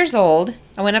 12 years old,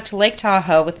 I went up to Lake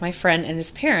Tahoe with my friend and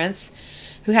his parents,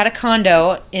 who had a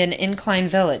condo in Incline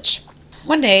Village.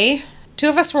 One day, two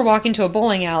of us were walking to a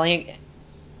bowling alley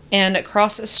and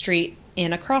across a street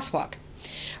in a crosswalk.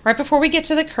 Right before we get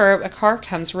to the curb, a car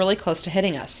comes really close to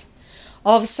hitting us.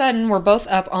 All of a sudden, we're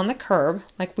both up on the curb,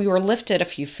 like we were lifted a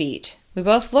few feet. We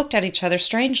both looked at each other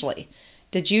strangely.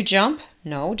 Did you jump?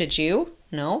 No. Did you?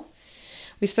 No.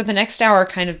 We spent the next hour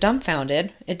kind of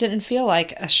dumbfounded. It didn't feel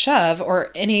like a shove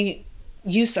or any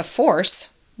use of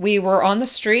force. We were on the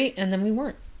street, and then we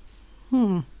weren't.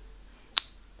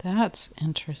 That's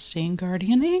interesting,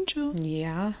 guardian angel.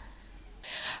 Yeah.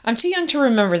 I'm too young to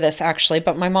remember this, actually,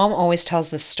 but my mom always tells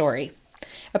this story.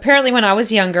 Apparently, when I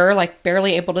was younger, like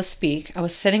barely able to speak, I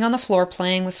was sitting on the floor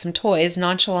playing with some toys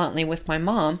nonchalantly with my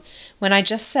mom when I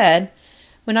just said,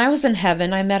 "When I was in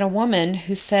heaven, I met a woman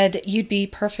who said you'd be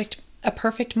a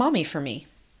perfect mommy for me."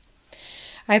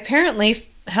 I apparently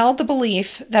held the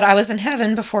belief that I was in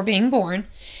heaven before being born,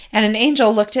 and an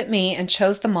angel looked at me and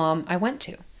chose the mom I went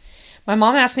to. My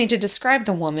mom asked me to describe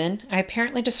the woman. I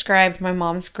apparently described my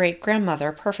mom's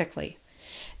great-grandmother perfectly,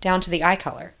 down to the eye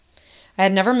color. I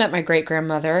had never met my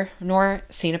great-grandmother, nor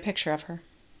seen a picture of her.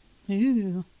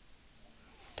 Ooh.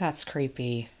 That's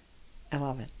creepy. I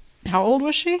love it. How old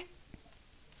was she?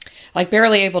 Like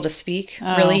barely able to speak,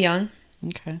 really young.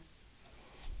 Okay.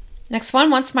 Next one,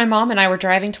 once my mom and I were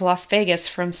driving to Las Vegas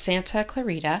from Santa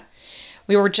Clarita.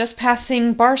 We were just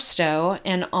passing Barstow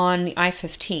and on the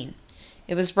I-15.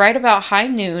 It was right about high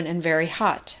noon and very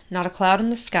hot, not a cloud in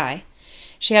the sky.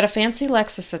 She had a fancy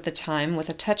Lexus at the time with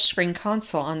a touchscreen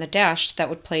console on the dash that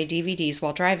would play DVDs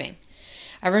while driving.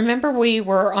 I remember we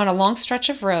were on a long stretch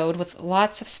of road with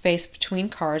lots of space between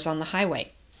cars on the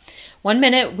highway. One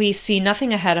minute we see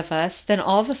nothing ahead of us, then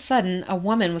all of a sudden a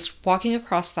woman was walking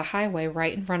across the highway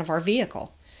right in front of our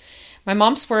vehicle. My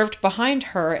mom swerved behind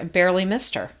her and barely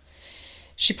missed her.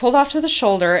 She pulled off to the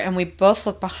shoulder and we both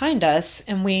look behind us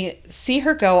and we see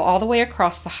her go all the way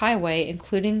across the highway,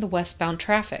 including the westbound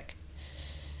traffic.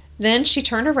 Then she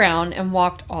turned around and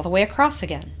walked all the way across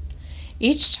again,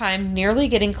 each time nearly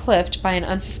getting clipped by an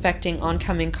unsuspecting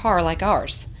oncoming car like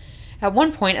ours. At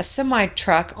one point, a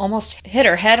semi-truck almost hit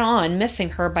her head-on, missing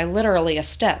her by literally a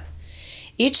step.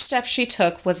 Each step she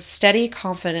took was a steady,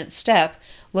 confident step,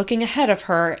 looking ahead of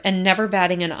her and never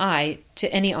batting an eye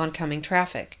to any oncoming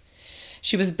traffic.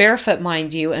 She was barefoot,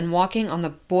 mind you, and walking on the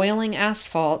boiling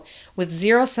asphalt with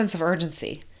zero sense of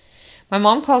urgency. My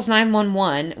mom calls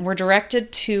 911. We're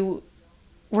directed to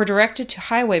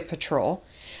Highway Patrol.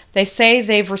 They say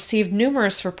they've received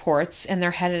numerous reports and they're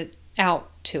headed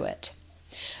out to it.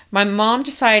 My mom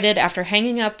decided after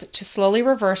hanging up to slowly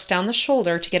reverse down the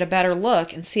shoulder to get a better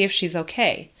look and see if she's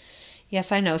okay.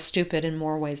 Yes, I know, stupid in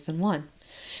more ways than one.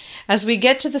 As we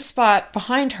get to the spot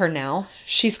behind her now,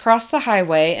 she's crossed the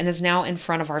highway and is now in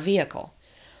front of our vehicle.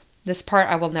 This part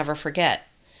I will never forget.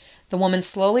 The woman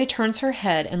slowly turns her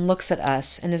head and looks at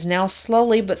us and is now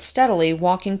slowly but steadily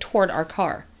walking toward our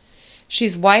car.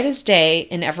 She's white as day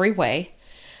in every way.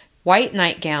 White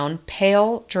nightgown,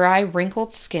 pale, dry,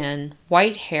 wrinkled skin,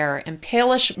 white hair, and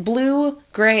palish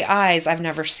blue-gray eyes I've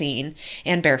never seen,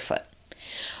 and barefoot.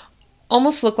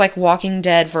 Almost looked like Walking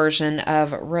Dead version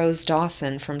of Rose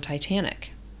Dawson from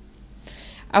Titanic.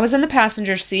 I was in the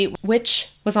passenger seat,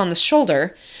 which was on the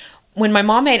shoulder. When my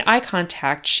mom made eye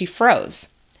contact, she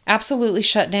froze, absolutely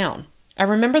shut down. I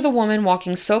remember the woman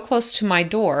walking so close to my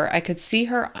door, I could see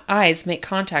her eyes make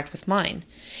contact with mine.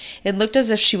 It looked as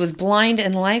if she was blind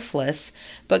and lifeless,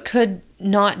 but could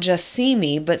not just see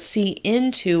me, but see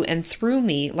into and through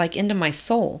me, like into my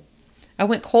soul. I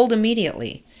went cold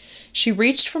immediately. She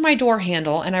reached for my door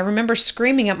handle, and I remember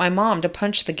screaming at my mom to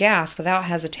punch the gas without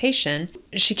hesitation.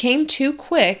 She came too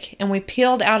quick, and we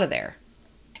peeled out of there.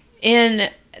 In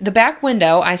the back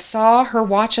window, I saw her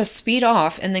watch us speed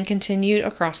off and then continued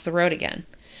across the road again.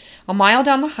 A mile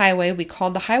down the highway, we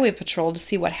called the Highway Patrol to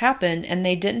see what happened, and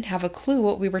they didn't have a clue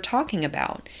what we were talking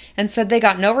about, and said they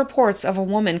got no reports of a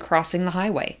woman crossing the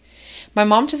highway. My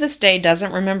mom to this day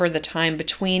doesn't remember the time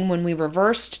between when we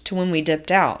reversed to when we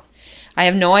dipped out. I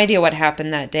have no idea what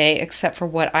happened that day except for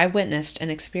what I witnessed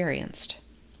and experienced.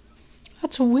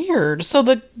 That's weird. So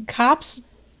the cops...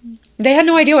 They had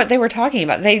no idea what they were talking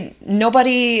about.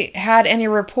 Nobody had any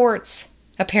reports,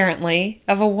 apparently,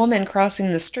 of a woman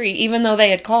crossing the street, even though they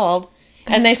had called.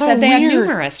 And they said they had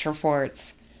numerous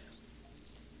reports.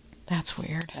 That's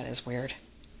weird. That is weird.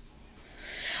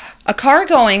 A car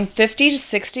going 50 to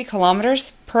 60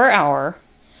 kilometers per hour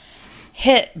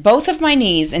hit both of my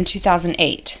knees in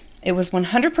 2008. It was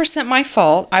 100% my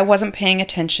fault. I wasn't paying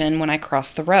attention when I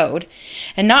crossed the road.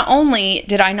 And not only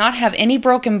did I not have any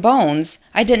broken bones,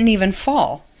 I didn't even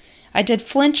fall. I did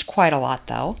flinch quite a lot,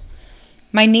 though.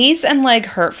 My knees and leg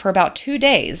hurt for about 2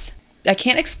 days. I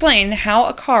can't explain how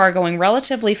a car going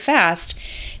relatively fast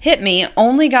hit me,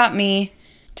 only got me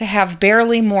to have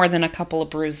barely more than a couple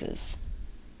of bruises.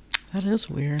 That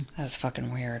is weird. That is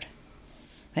fucking weird.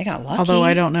 They got lucky. Although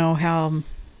I don't know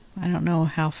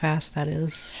how fast that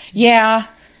is. Yeah.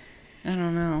 I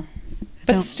don't know.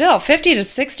 But still, 50 to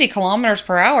 60 kilometers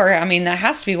per hour, I mean, that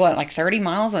has to be, like 30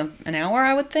 miles an hour,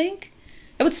 I would think?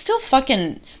 It would still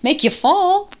fucking make you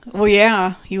fall. Well,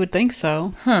 yeah, you would think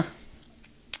so. Huh.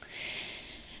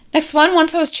 Next one,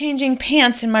 once I was changing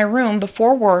pants in my room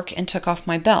before work and took off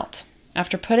my belt.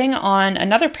 After putting on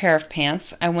another pair of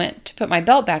pants, I went to put my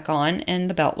belt back on, and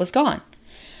the belt was gone.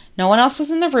 No one else was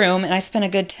in the room, and I spent a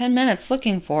good 10 minutes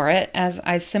looking for it as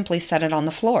I simply set it on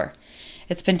the floor.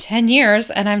 It's been 10 years,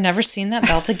 and I've never seen that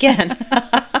belt again.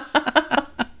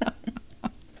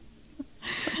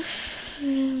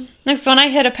 Next one, I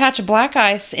hit a patch of black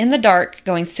ice in the dark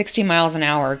going 60 miles an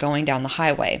hour going down the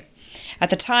highway. At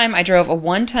the time, I drove a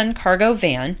 1-ton cargo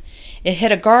van. It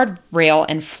hit a guardrail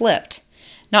and flipped.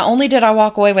 Not only did I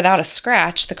walk away without a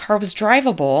scratch, the car was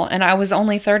drivable, and I was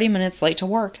only 30 minutes late to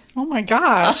work. Oh my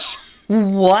gosh.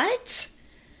 What?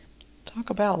 Talk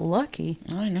about lucky.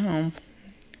 I know.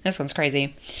 This one's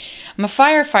crazy. I'm a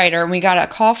firefighter, and we got a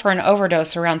call for an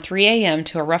overdose around 3 a.m.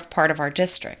 to a rough part of our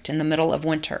district in the middle of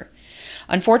winter.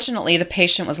 Unfortunately, the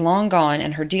patient was long gone,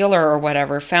 and her dealer or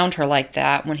whatever found her like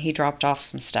that when he dropped off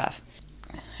some stuff.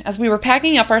 As we were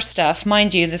packing up our stuff,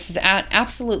 mind you, this is at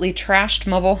absolutely trashed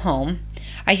mobile home,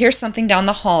 I hear something down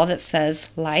the hall that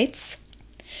says, "Lights?"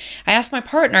 I asked my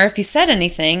partner if he said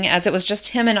anything, as it was just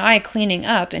him and I cleaning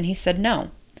up, and he said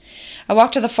no. I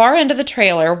walk to the far end of the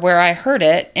trailer where I heard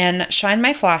it and shine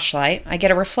my flashlight. I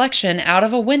get a reflection out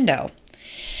of a window.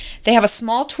 They have a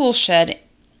small tool shed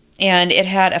and it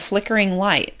had a flickering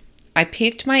light. It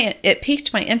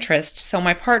piqued my interest, so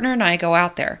my partner and I go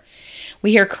out there.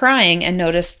 We hear crying and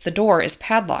notice the door is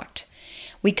padlocked.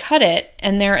 We cut it,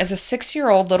 and there is a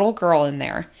 6-year-old little girl in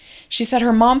there. She said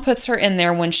her mom puts her in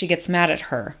there when she gets mad at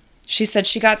her. She said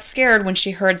she got scared when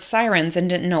she heard sirens and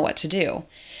didn't know what to do.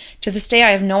 To this day, I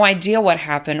have no idea what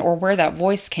happened or where that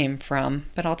voice came from,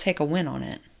 but I'll take a win on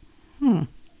it.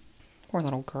 Poor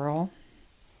little girl.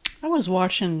 I was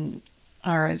watching,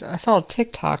 I saw a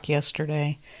TikTok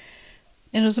yesterday,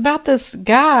 and it was about this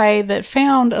guy that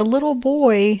found a little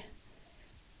boy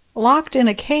locked in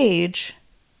a cage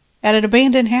at an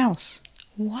abandoned house.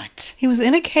 What? He was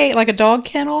in a cage, like a dog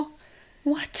kennel.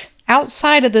 What?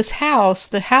 Outside of this house,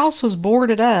 the house was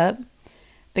boarded up.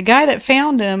 The guy that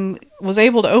found him was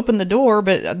able to open the door,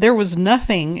 but there was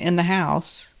nothing in the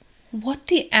house. What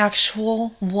the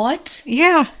actual what?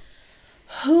 Yeah.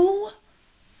 Who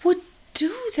would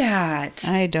do that?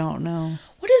 I don't know.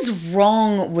 What is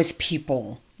wrong with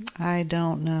people? I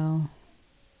don't know.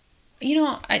 You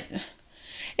know,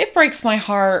 it breaks my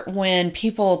heart when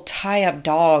people tie up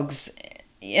dogs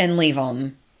and leave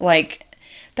them. Like,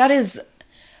 that is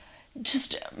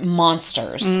just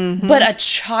monsters. Mm-hmm. But a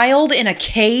child in a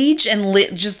cage and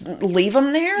just leave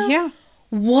them there? Yeah.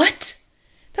 What?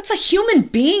 That's a human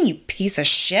being, you piece of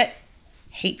shit.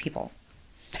 Hate people.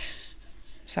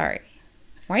 Sorry.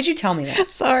 Why'd you tell me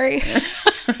that? Sorry.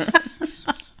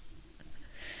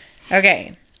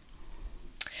 Okay.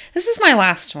 This is my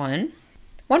last one.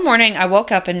 One morning, I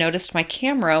woke up and noticed my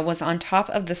camera was on top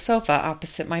of the sofa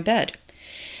opposite my bed.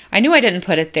 I knew I didn't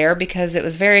put it there because it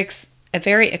was a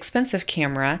very expensive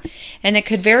camera, and it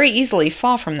could very easily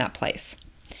fall from that place.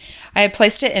 I had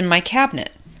placed it in my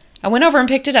cabinet. I went over and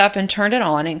picked it up and turned it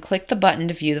on and clicked the button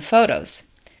to view the photos.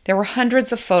 There were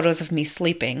hundreds of photos of me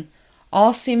sleeping,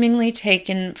 all seemingly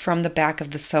taken from the back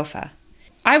of the sofa.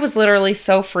 I was literally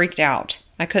so freaked out.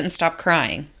 I couldn't stop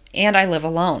crying, and I live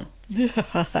alone.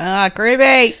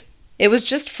 Creepy. It was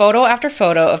just photo after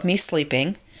photo of me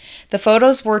sleeping. The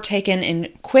photos were taken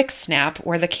in quick snap,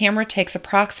 where the camera takes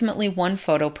approximately 1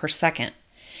 photo per second.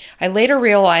 I later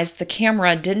realized the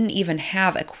camera didn't even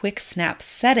have a quick snap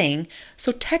setting,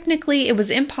 so technically it was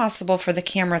impossible for the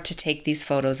camera to take these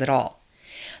photos at all.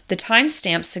 The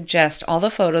timestamps suggest all the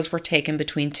photos were taken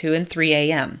between 2 and 3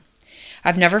 a.m.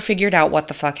 I've never figured out what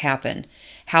the fuck happened,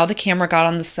 how the camera got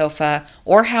on the sofa,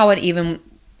 or how it even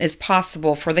is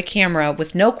possible for the camera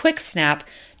with no quick snap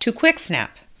to quick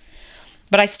snap.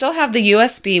 But I still have the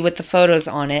USB with the photos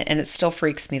on it, and it still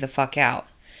freaks me the fuck out.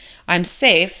 I'm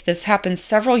safe. This happened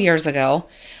several years ago.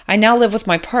 I now live with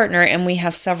my partner, and we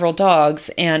have several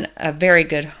dogs and a very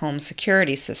good home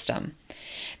security system.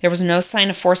 There was no sign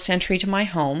of forced entry to my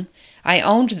home. I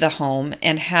owned the home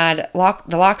and had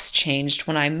the locks changed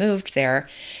when I moved there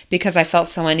because I felt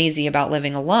so uneasy about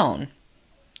living alone.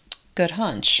 Good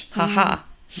hunch. Ha-ha.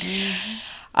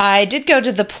 I did go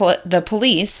to the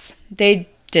police. They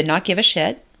did not give a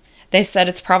shit. They said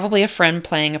it's probably a friend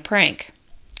playing a prank.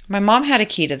 My mom had a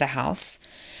key to the house.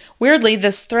 Weirdly,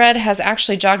 this thread has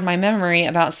actually jogged my memory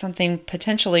about something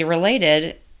potentially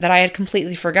related that I had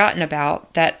completely forgotten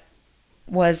about that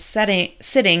was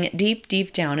sitting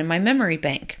deep down in my memory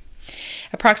bank.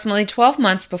 Approximately 12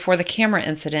 months before the camera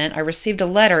incident, I received a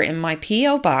letter in my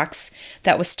P.O. box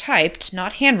that was typed,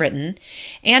 not handwritten,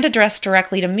 and addressed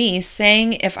directly to me,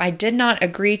 saying if I did not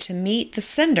agree to meet the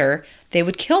sender, they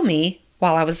would kill me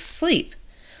while I was asleep.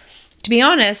 To be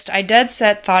honest, I dead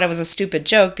set thought it was a stupid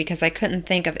joke because I couldn't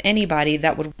think of anybody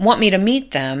that would want me to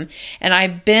meet them, and I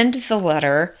binned the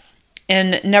letter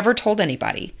and never told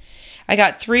anybody. I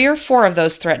got 3 or 4 of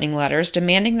those threatening letters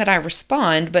demanding that I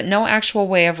respond, but no actual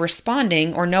way of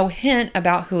responding or no hint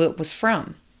about who it was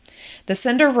from. The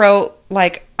sender wrote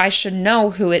like I should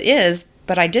know who it is,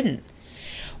 but I didn't.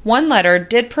 One letter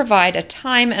did provide a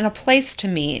time and a place to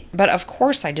meet, but of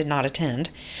course I did not attend.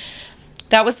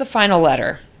 That was the final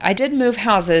letter. I did move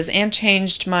houses and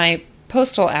changed my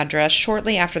postal address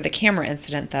shortly after the camera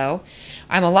incident, though.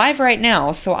 I'm alive right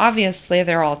now, so obviously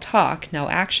they're all talk, no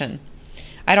action.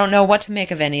 I don't know what to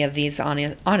make of any of these,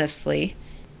 honestly.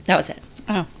 That was it.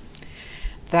 Oh.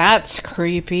 That's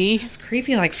creepy. It's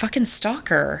creepy like fucking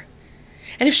stalker.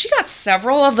 And if she got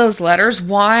several of those letters,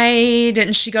 why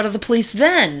didn't she go to the police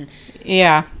then?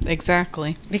 Yeah,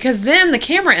 exactly. Because then the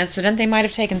camera incident they might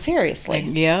have taken seriously.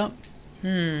 Yep.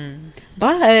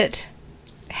 But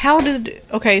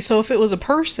so if it was a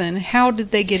person, how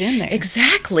did they get in there?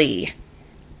 Exactly.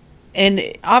 And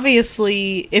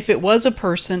obviously, if it was a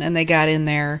person and they got in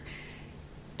there,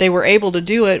 they were able to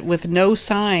do it with no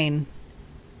sign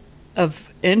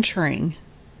of entering.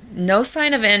 No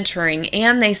sign of entering,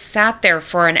 and they sat there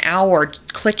for an hour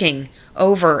clicking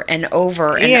over and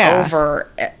over and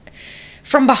over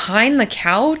from behind the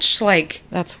couch. Like,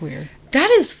 that's weird. That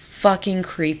is fucking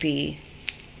creepy.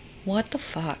 What the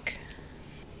fuck?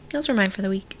 Those were mine for the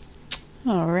week.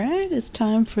 All right, it's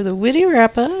time for the witty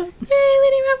wrap up. Hey,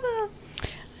 witty wrap up. I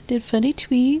did funny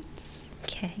tweets.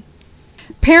 Okay.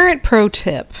 Parent pro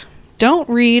tip: don't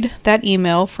read that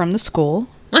email from the school.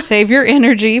 Save your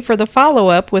energy for the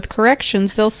follow-up with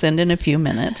corrections they'll send in a few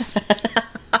minutes.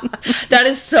 That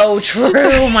is so true.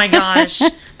 Oh my gosh.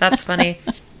 That's funny.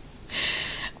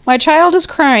 My child is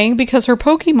crying because her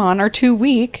Pokemon are too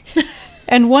weak.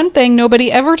 And one thing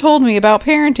nobody ever told me about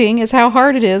parenting is how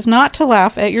hard it is not to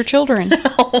laugh at your children.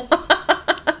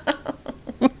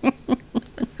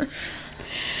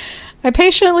 I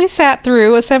patiently sat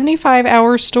through a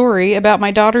 75-hour story about my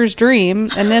daughter's dream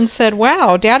and then said,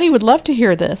 wow, Daddy would love to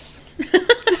hear this.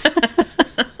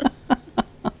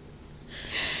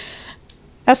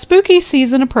 As spooky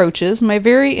season approaches, my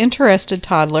very interested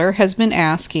toddler has been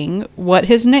asking what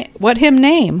him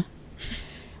name.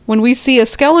 When we see a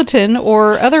skeleton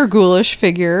or other ghoulish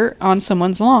figure on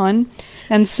someone's lawn,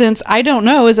 and since I don't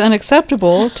know is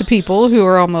unacceptable to people who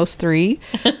are almost 3,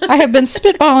 I have been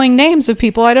spitballing names of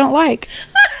people I don't like.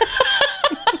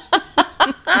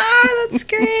 That's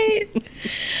great.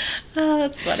 Oh,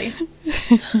 that's funny.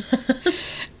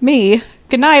 Me.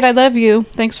 Good night, I love you.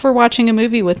 Thanks for watching a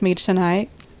movie with me tonight.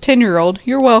 10-year-old,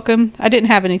 you're welcome. I didn't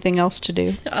have anything else to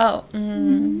do. Oh.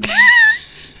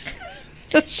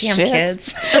 Damn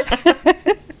kids.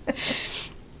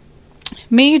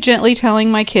 Me gently telling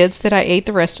my kids that I ate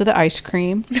the rest of the ice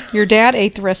cream. Your dad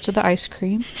ate the rest of the ice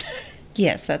cream.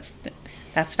 Yes,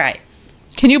 that's right.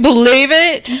 Can you believe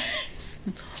it?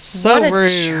 So what a rude.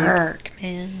 jerk,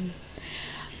 man.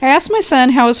 I asked my son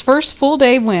how his first full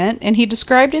day went, and he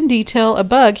described in detail a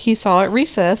bug he saw at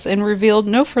recess and revealed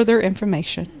no further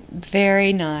information.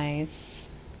 Very nice.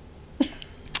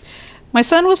 My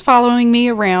son was following me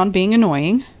around, being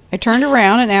annoying. I turned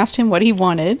around and asked him what he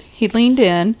wanted. He leaned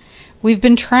in. We've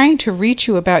been trying to reach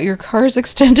you about your car's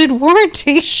extended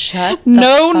warranty. Shut the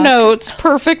No fuck notes,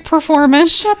 perfect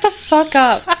performance. Shut the fuck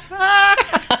up.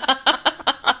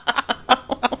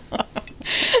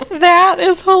 That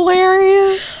is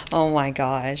hilarious. Oh my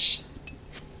gosh.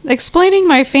 Explaining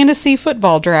my fantasy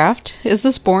football draft. Is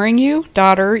this boring you?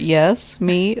 Daughter, yes.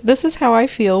 Me, this is how I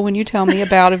feel when you tell me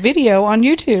about a video on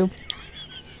YouTube.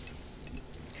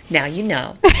 Now you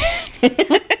know.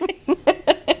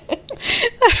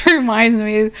 That reminds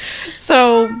me.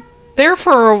 So, there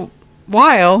for a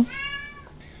while,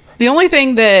 the only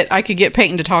thing that I could get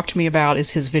Peyton to talk to me about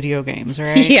is his video games,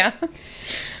 right? Yeah.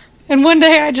 And one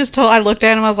day I looked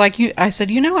at him, I was like, I said,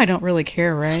 I don't really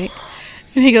care, right?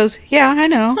 And he goes, yeah, I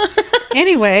know.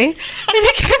 Anyway, and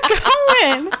he kept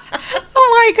going. I'm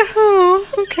like, oh,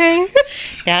 okay.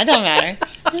 Yeah, it don't matter.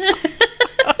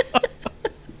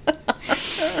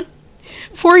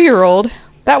 4-year-old,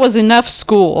 that was enough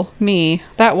school. Me,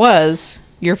 that was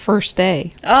your first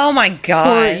day. Oh my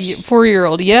gosh.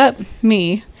 4-year-old, yep,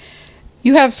 me.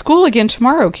 You have school again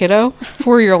tomorrow, kiddo.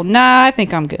 4-year-old, nah, I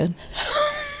think I'm good.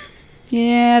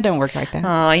 Yeah, don't work like that.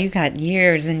 Oh, you got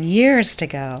years and years to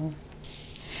go.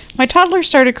 My toddler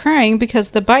started crying because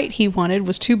the bite he wanted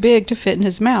was too big to fit in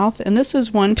his mouth, and this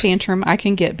is one tantrum I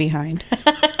can get behind.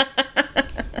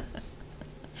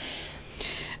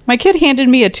 My kid handed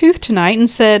me a tooth tonight and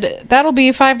said, that'll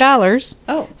be $5.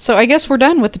 Oh. So I guess we're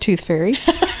done with the tooth fairy.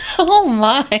 Oh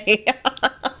my.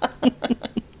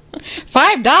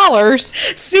 $5?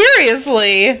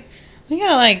 Seriously? We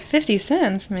got like 50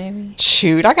 cents maybe.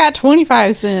 Shoot, I got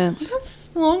 25 cents. That's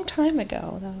a long time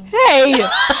ago though. Hey!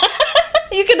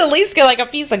 You could at least get like a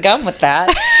piece of gum with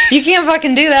that. You can't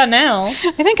fucking do that now.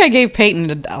 I think I gave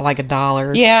Peyton like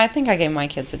 $1. Yeah, I think I gave my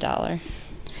kids $1.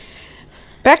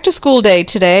 Back to school day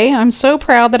today. I'm so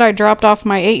proud that I dropped off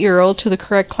my 8-year-old to the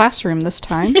correct classroom this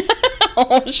time.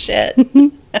 Oh, shit.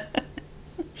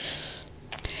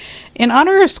 In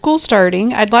honor of school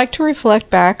starting, I'd like to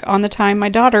reflect back on the time my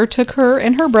daughter took her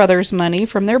and her brother's money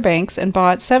from their banks and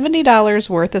bought $70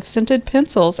 worth of scented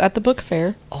pencils at the book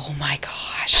fair. Oh my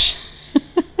gosh.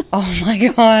 Oh my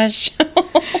gosh.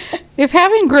 If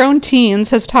having grown teens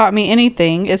has taught me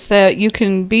anything, it's that you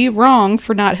can be wrong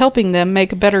for not helping them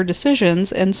make better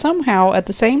decisions and somehow at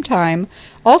the same time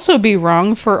also be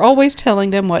wrong for always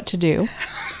telling them what to do.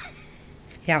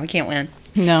 Yeah, we can't win.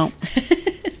 No.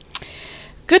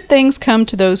 Good things come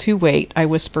to those who wait, I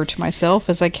whisper to myself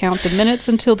as I count the minutes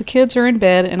until the kids are in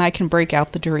bed and I can break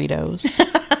out the Doritos.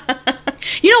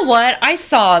 You know what? I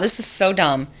saw, this is so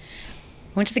dumb.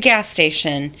 Went to the gas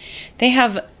station. They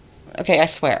have, okay, I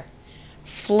swear,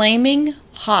 flaming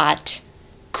hot,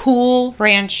 cool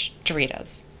ranch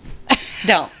Doritos.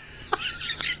 No.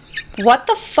 What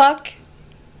the fuck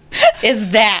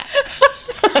is that?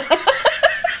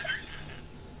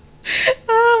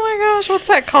 Oh my gosh, what's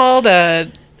that called?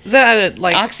 Is that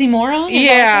like Oxymoron?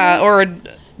 Yeah, or a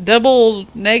double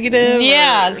negative?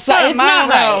 Yeah, it's not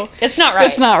right. It's not right.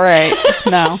 It's not right.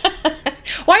 No.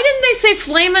 Why didn't they say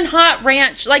flamin' hot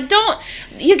ranch? Like,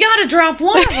 you gotta drop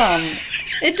one of them.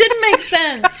 It didn't make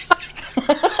sense.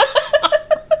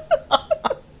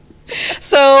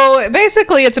 So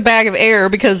basically, it's a bag of air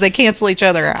because they cancel each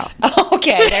other out.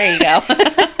 Okay, there you go.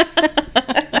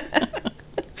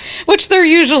 Which they're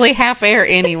usually half air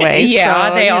anyway. Yeah,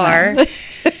 so, they are.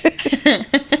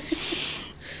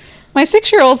 My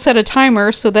 6-year-old set a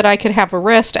timer so that I could have a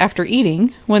rest after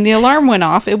eating. When the alarm went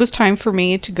off, it was time for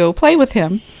me to go play with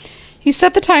him. He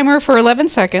set the timer for 11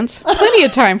 seconds. Plenty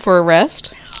of time for a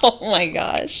rest. Oh my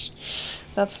gosh.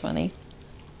 That's funny.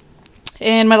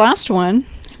 And my last one.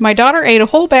 My daughter ate a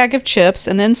whole bag of chips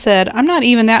and then said, "I'm not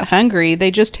even that hungry. They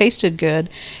just tasted good."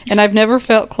 And I've never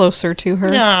felt closer to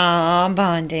her. Aw,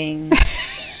 bonding.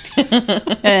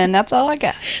 And that's all I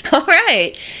got. All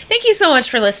right. Thank you so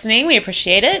much for listening. We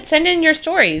appreciate it. Send in your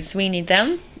stories. We need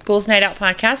them.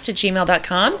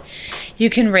 goalsnightoutpodcast@gmail.com.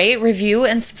 You can rate, review,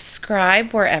 and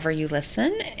subscribe wherever you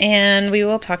listen. And we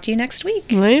will talk to you next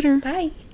week. Later. Bye.